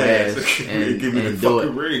off your ass and give me the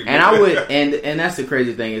fucking ring. And I would, and that's the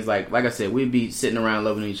crazy thing is like I said, we'd be sitting around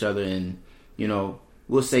loving each other, and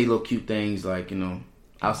we'll say little cute things like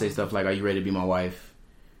I'll say stuff like, "Are you ready to be my wife?"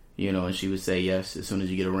 And she would say yes as soon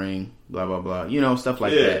as you get a ring. Blah blah blah. Stuff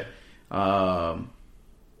like that.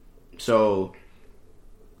 So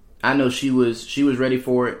I know she was ready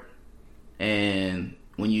for it, and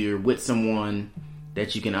when you're with someone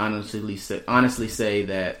that you can honestly say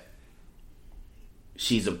that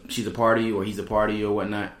she's a party or he's a party or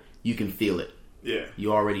whatnot, you can feel it. Yeah.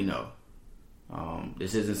 You already know.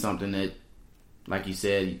 This isn't something that, like you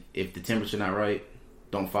said, if the temperature not right,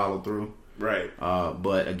 don't follow through. Right.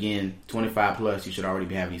 But again, 25 plus, you should already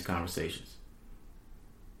be having these conversations.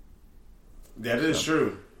 That is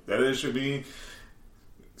true. That should be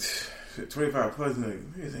 25 plus.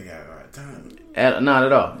 Niggas ain't got a lot of time. Not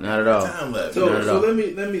at all. Time left. So let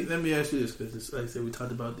me ask you this, because like I said, we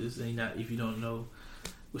talked about this. And not if you don't know,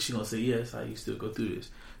 well, she gonna say yes. How you still go through this?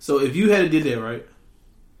 So if you had did that right,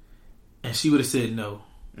 and she would have said no,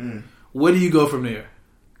 where do you go from there?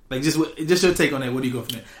 Like just your take on that. Where do you go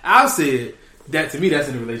from there? I said that to me, that's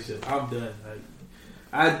in a relationship. I'm done. Like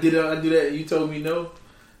I do that. And you told me no.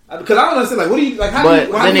 Because I don't understand, like, what do you, like, how do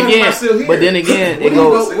you, why am I still here? But then again,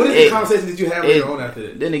 what is the conversation that you have with your own after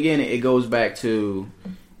that? Then again, it goes back to,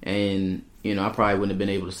 and, I probably wouldn't have been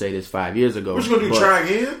able to say this 5 years ago. What you gonna do, try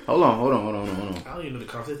again? Hold on. I don't even know the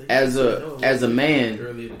conversation. As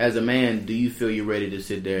a man, do you feel you're ready to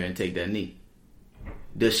sit there and take that knee?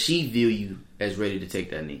 Does she view you as ready to take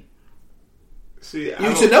that knee? See,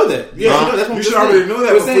 you should know that. Yeah, that's what you should already know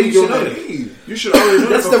that before you go that knee. You should already know that.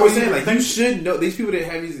 That's what we're saying. Like, you should know. These people that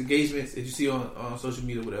have these engagements that you see on social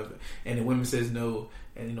media, or whatever, and the woman says no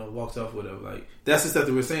and walks off, whatever. Like, that's the stuff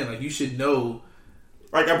that we're saying. Like, you should know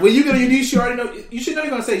Like when you get on your knees, you already know. You should know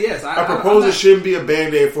you're gonna say yes. A proposal shouldn't be a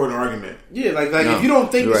band-aid for an argument. Yeah, like No, if you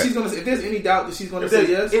don't think that right. she's gonna, if there's any doubt that she's gonna If say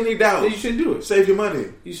there's yes, any doubt, then you shouldn't do it. Save your money.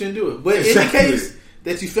 You shouldn't do it. But Exactly. in the case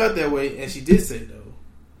that you felt that way and she did say no,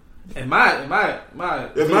 in my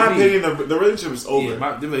opinion, the relationship is over.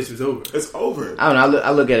 Yeah, the relationship is over. It's over. I don't know.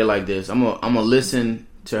 I look at it like this. I'm gonna listen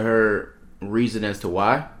to her reason as to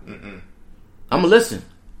why. I'm gonna listen.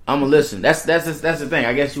 That's the thing.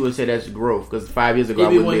 I guess you would say that's growth because 5 years ago I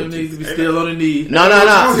Maybe wouldn't one of be them able needs to. to be still on the knee. No.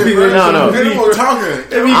 Ain't no talking.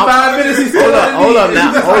 Every 5 minutes he's still on the knee. Hold up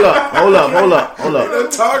now. Hold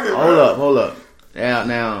up. Hold up.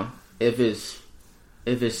 Now, if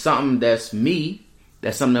it's something that's me,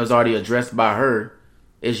 that's something that was already addressed by her,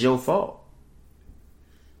 it's your fault.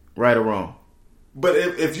 Right or wrong? But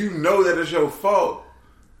if you know that it's your fault,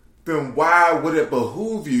 then why would it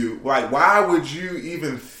behoove you? Like, why would you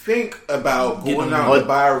even think about going out to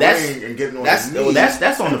buy a ring and getting on your knees?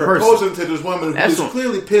 That's on the person. Proposing to this woman who's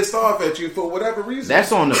clearly pissed off at you for whatever reason.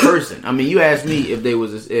 That's on the person. I mean, you asked me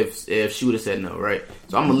if she would have said no, right?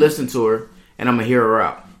 So I'm gonna listen to her and I'm gonna hear her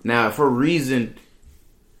out. Now, if her reason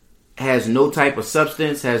has no type of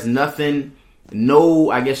substance, has nothing,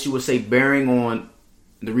 no, I guess you would say, bearing on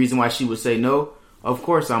the reason why she would say no, of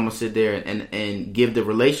course I'm gonna sit there and give the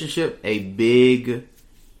relationship a big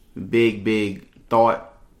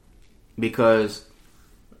thought, because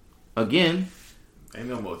again, ain't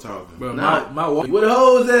no more talking. Bro, my wife, where the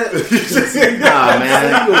hoe is at? Nah,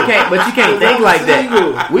 man, you can't think like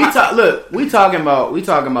that. We talking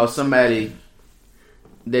about somebody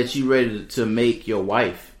that you ready to make your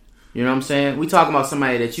wife. You know what I'm saying? We talking about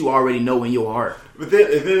somebody that you already know in your heart. But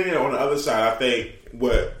then on the other side, I think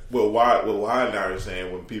what Wyatt and I are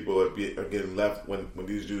saying, when people are getting left, when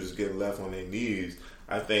these dudes are getting left on their knees,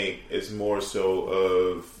 I think it's more so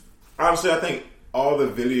of, honestly, I think all the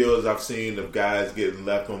videos I've seen of guys getting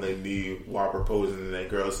left on their knee while proposing and that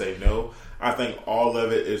girls say no, I think all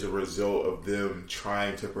of it is a result of them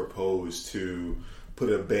trying to propose to put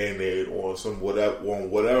a band-aid on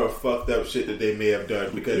whatever fucked up shit that they may have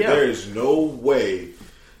done, because there is no way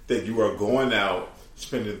that you are going out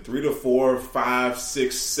spending $3,000 to $4,000, $5,000,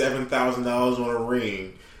 $6,000, $7,000 on a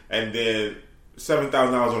ring, and then $7,000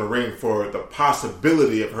 on a ring for the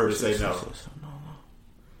possibility of her to say no.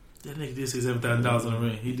 That nigga did say $7,000 on a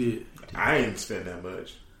ring. He did. I ain't spend that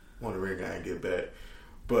much on a ring. I ain't get back,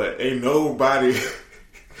 but ain't nobody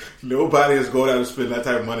is going out and spend that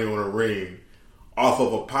type of money on a ring off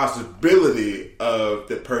of a possibility of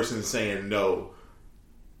the person saying no.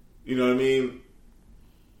 You know what I mean?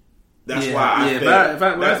 That's why I think... If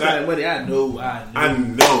I say that wedding, I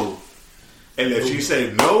know. And if she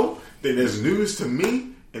say no, then there's news to me,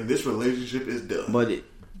 and this relationship is done. But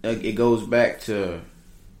it goes back to,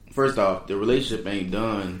 first off, the relationship ain't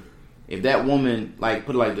done. If that woman, like,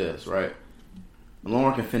 put it like this, right?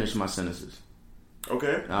 Lauren can finish my sentences.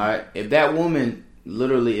 Okay. All right? If that woman,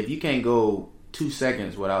 literally, if you can't go 2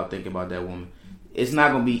 seconds without thinking about that woman, it's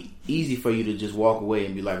not going to be easy for you to just walk away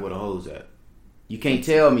and be like, where the hoes at? You can't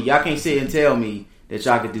tell me, y'all can't sit and tell me that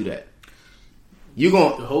y'all could do that. You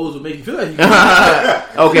gon' the hoes will make you feel like you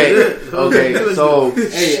can. Okay, so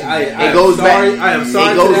it goes back. I am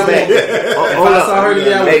sorry. It goes back. Hold up. I saw her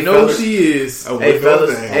today, I would know who she is. Hey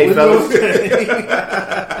fellas,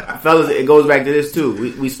 fellas, it goes back to this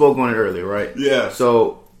too. We spoke on it earlier, right? Yeah.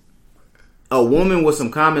 So a woman with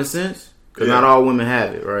some common sense, because not all women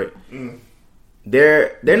have it, right? Mm.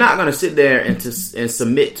 They're not going to sit there and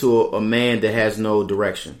submit to a man that has no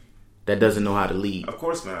direction, that doesn't know how to lead. Of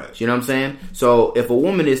course not. You know what I'm saying? So if a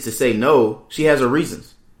woman is to say no, she has her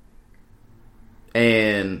reasons.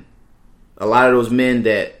 And a lot of those men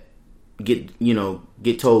that get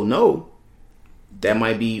told no, that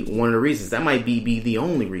might be one of the reasons. That might be the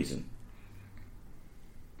only reason.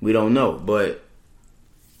 We don't know. But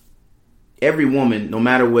every woman, no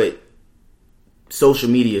matter what social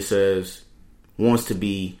media says, wants to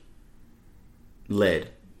be led,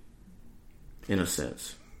 in a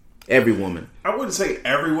sense. Every woman. I wouldn't say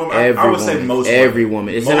every woman. I would say most women. Every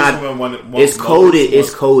woman. It's women it's coded. It's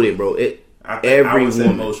coded, bro. I would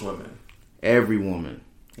say most women. Every woman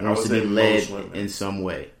wants to be led in some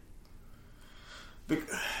way.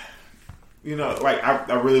 You know, like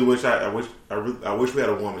I really wish I wish we had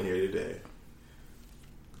a woman here today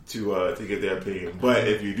to get their opinion. But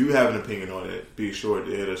if you do have an opinion on it, be sure to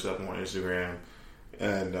hit us up on Instagram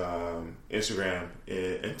and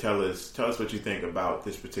tell us what you think about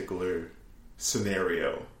this particular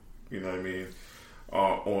scenario. You know what I mean?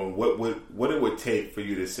 On what it would take for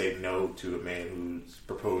you to say no to a man who's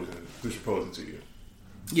proposing to you.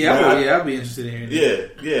 Yeah, I'd be interested in hearing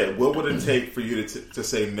that. Yeah. What would it take for you to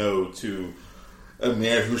say no to a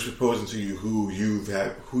man who's proposing to you who you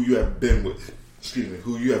have been with,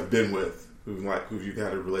 who you've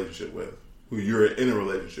had a relationship with, who you're in a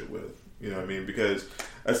relationship with. You know what I mean? Because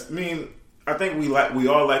I think we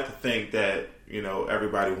all like to think that, you know,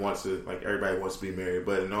 everybody wants to be married,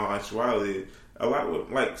 but in all actuality, a lot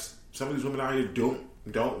of, like, some of these women out here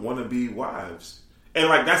don't want to be wives, and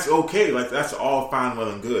like that's okay. Like that's all fine,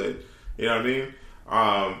 well and good. You know what I mean?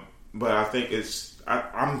 But I think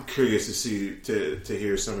I'm curious to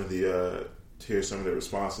hear some of the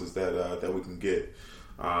responses that we can get.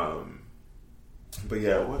 But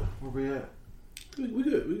yeah, where we at? We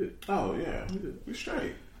good. Oh yeah, we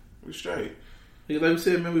straight. Like we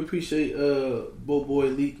said, man, we appreciate Boat Boy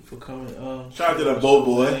Leak for coming. Shout out to the Boat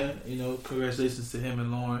Boy. Man. You know, congratulations to him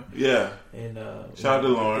and Lauren. Yeah. And shout out to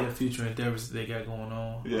Lauren. Their future endeavors that they got going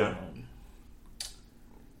on. Yeah.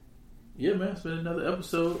 Yeah, man, it's been another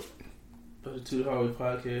episode of the To The Hardway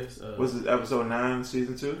Podcast. Was this episode 9,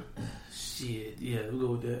 season 2? Shit, yeah, we'll go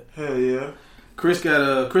with that. Hell yeah. Chris got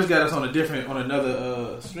us on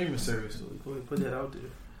another streaming service. So go ahead and put that out there.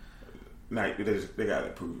 Nah, they gotta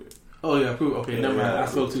approve it. Oh yeah, approve. Okay, never mind. I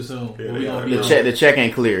spoke too soon. Yeah, the check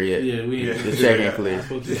ain't clear yet. Yeah, the check ain't clear. I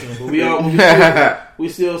spoke too soon, but we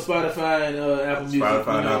still Spotify and Apple Music.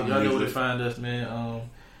 Y'all know where to find us, man.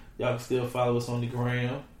 Y'all can still follow us on the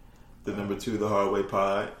gram. The number 2, The Hardway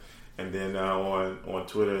Pod, and then on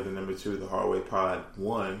Twitter, the number 2, The Hardway Pod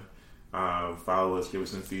 1. Follow us, give us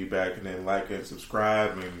some feedback, and then like and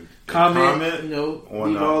subscribe and comment. You know,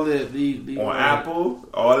 on all that. On Apple,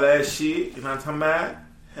 all that shit. You know what I'm talking about?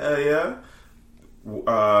 Hell yeah.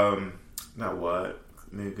 Not what,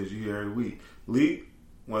 man? Because you here every week. Leak,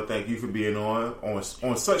 want to thank you for being on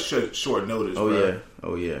such short notice.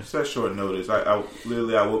 Oh yeah. Such short notice. I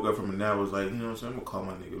woke up from a nap. I was like, you know what I'm saying? I'm gonna call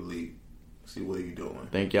my nigga Leak. See what he doing.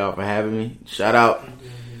 Thank y'all for having me. Shout out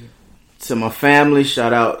to my family.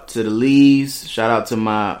 Shout out to the Lees. Shout out to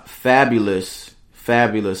my fabulous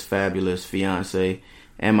fiance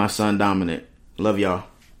and my son Dominic. Love y'all.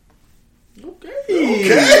 Okay.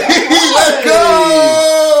 Let's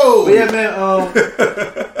go. But yeah, man.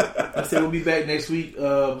 I said we'll be back next week.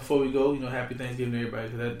 Before we go, you know, happy Thanksgiving to everybody,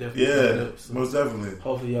 because that definitely coming up. So most definitely.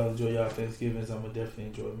 Hopefully y'all enjoy y'all Thanksgivings. I'm gonna definitely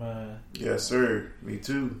enjoy mine. Yes, sir. Me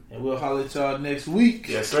too. And we'll holler at y'all next week.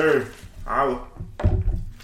 Yes, sir. Holla.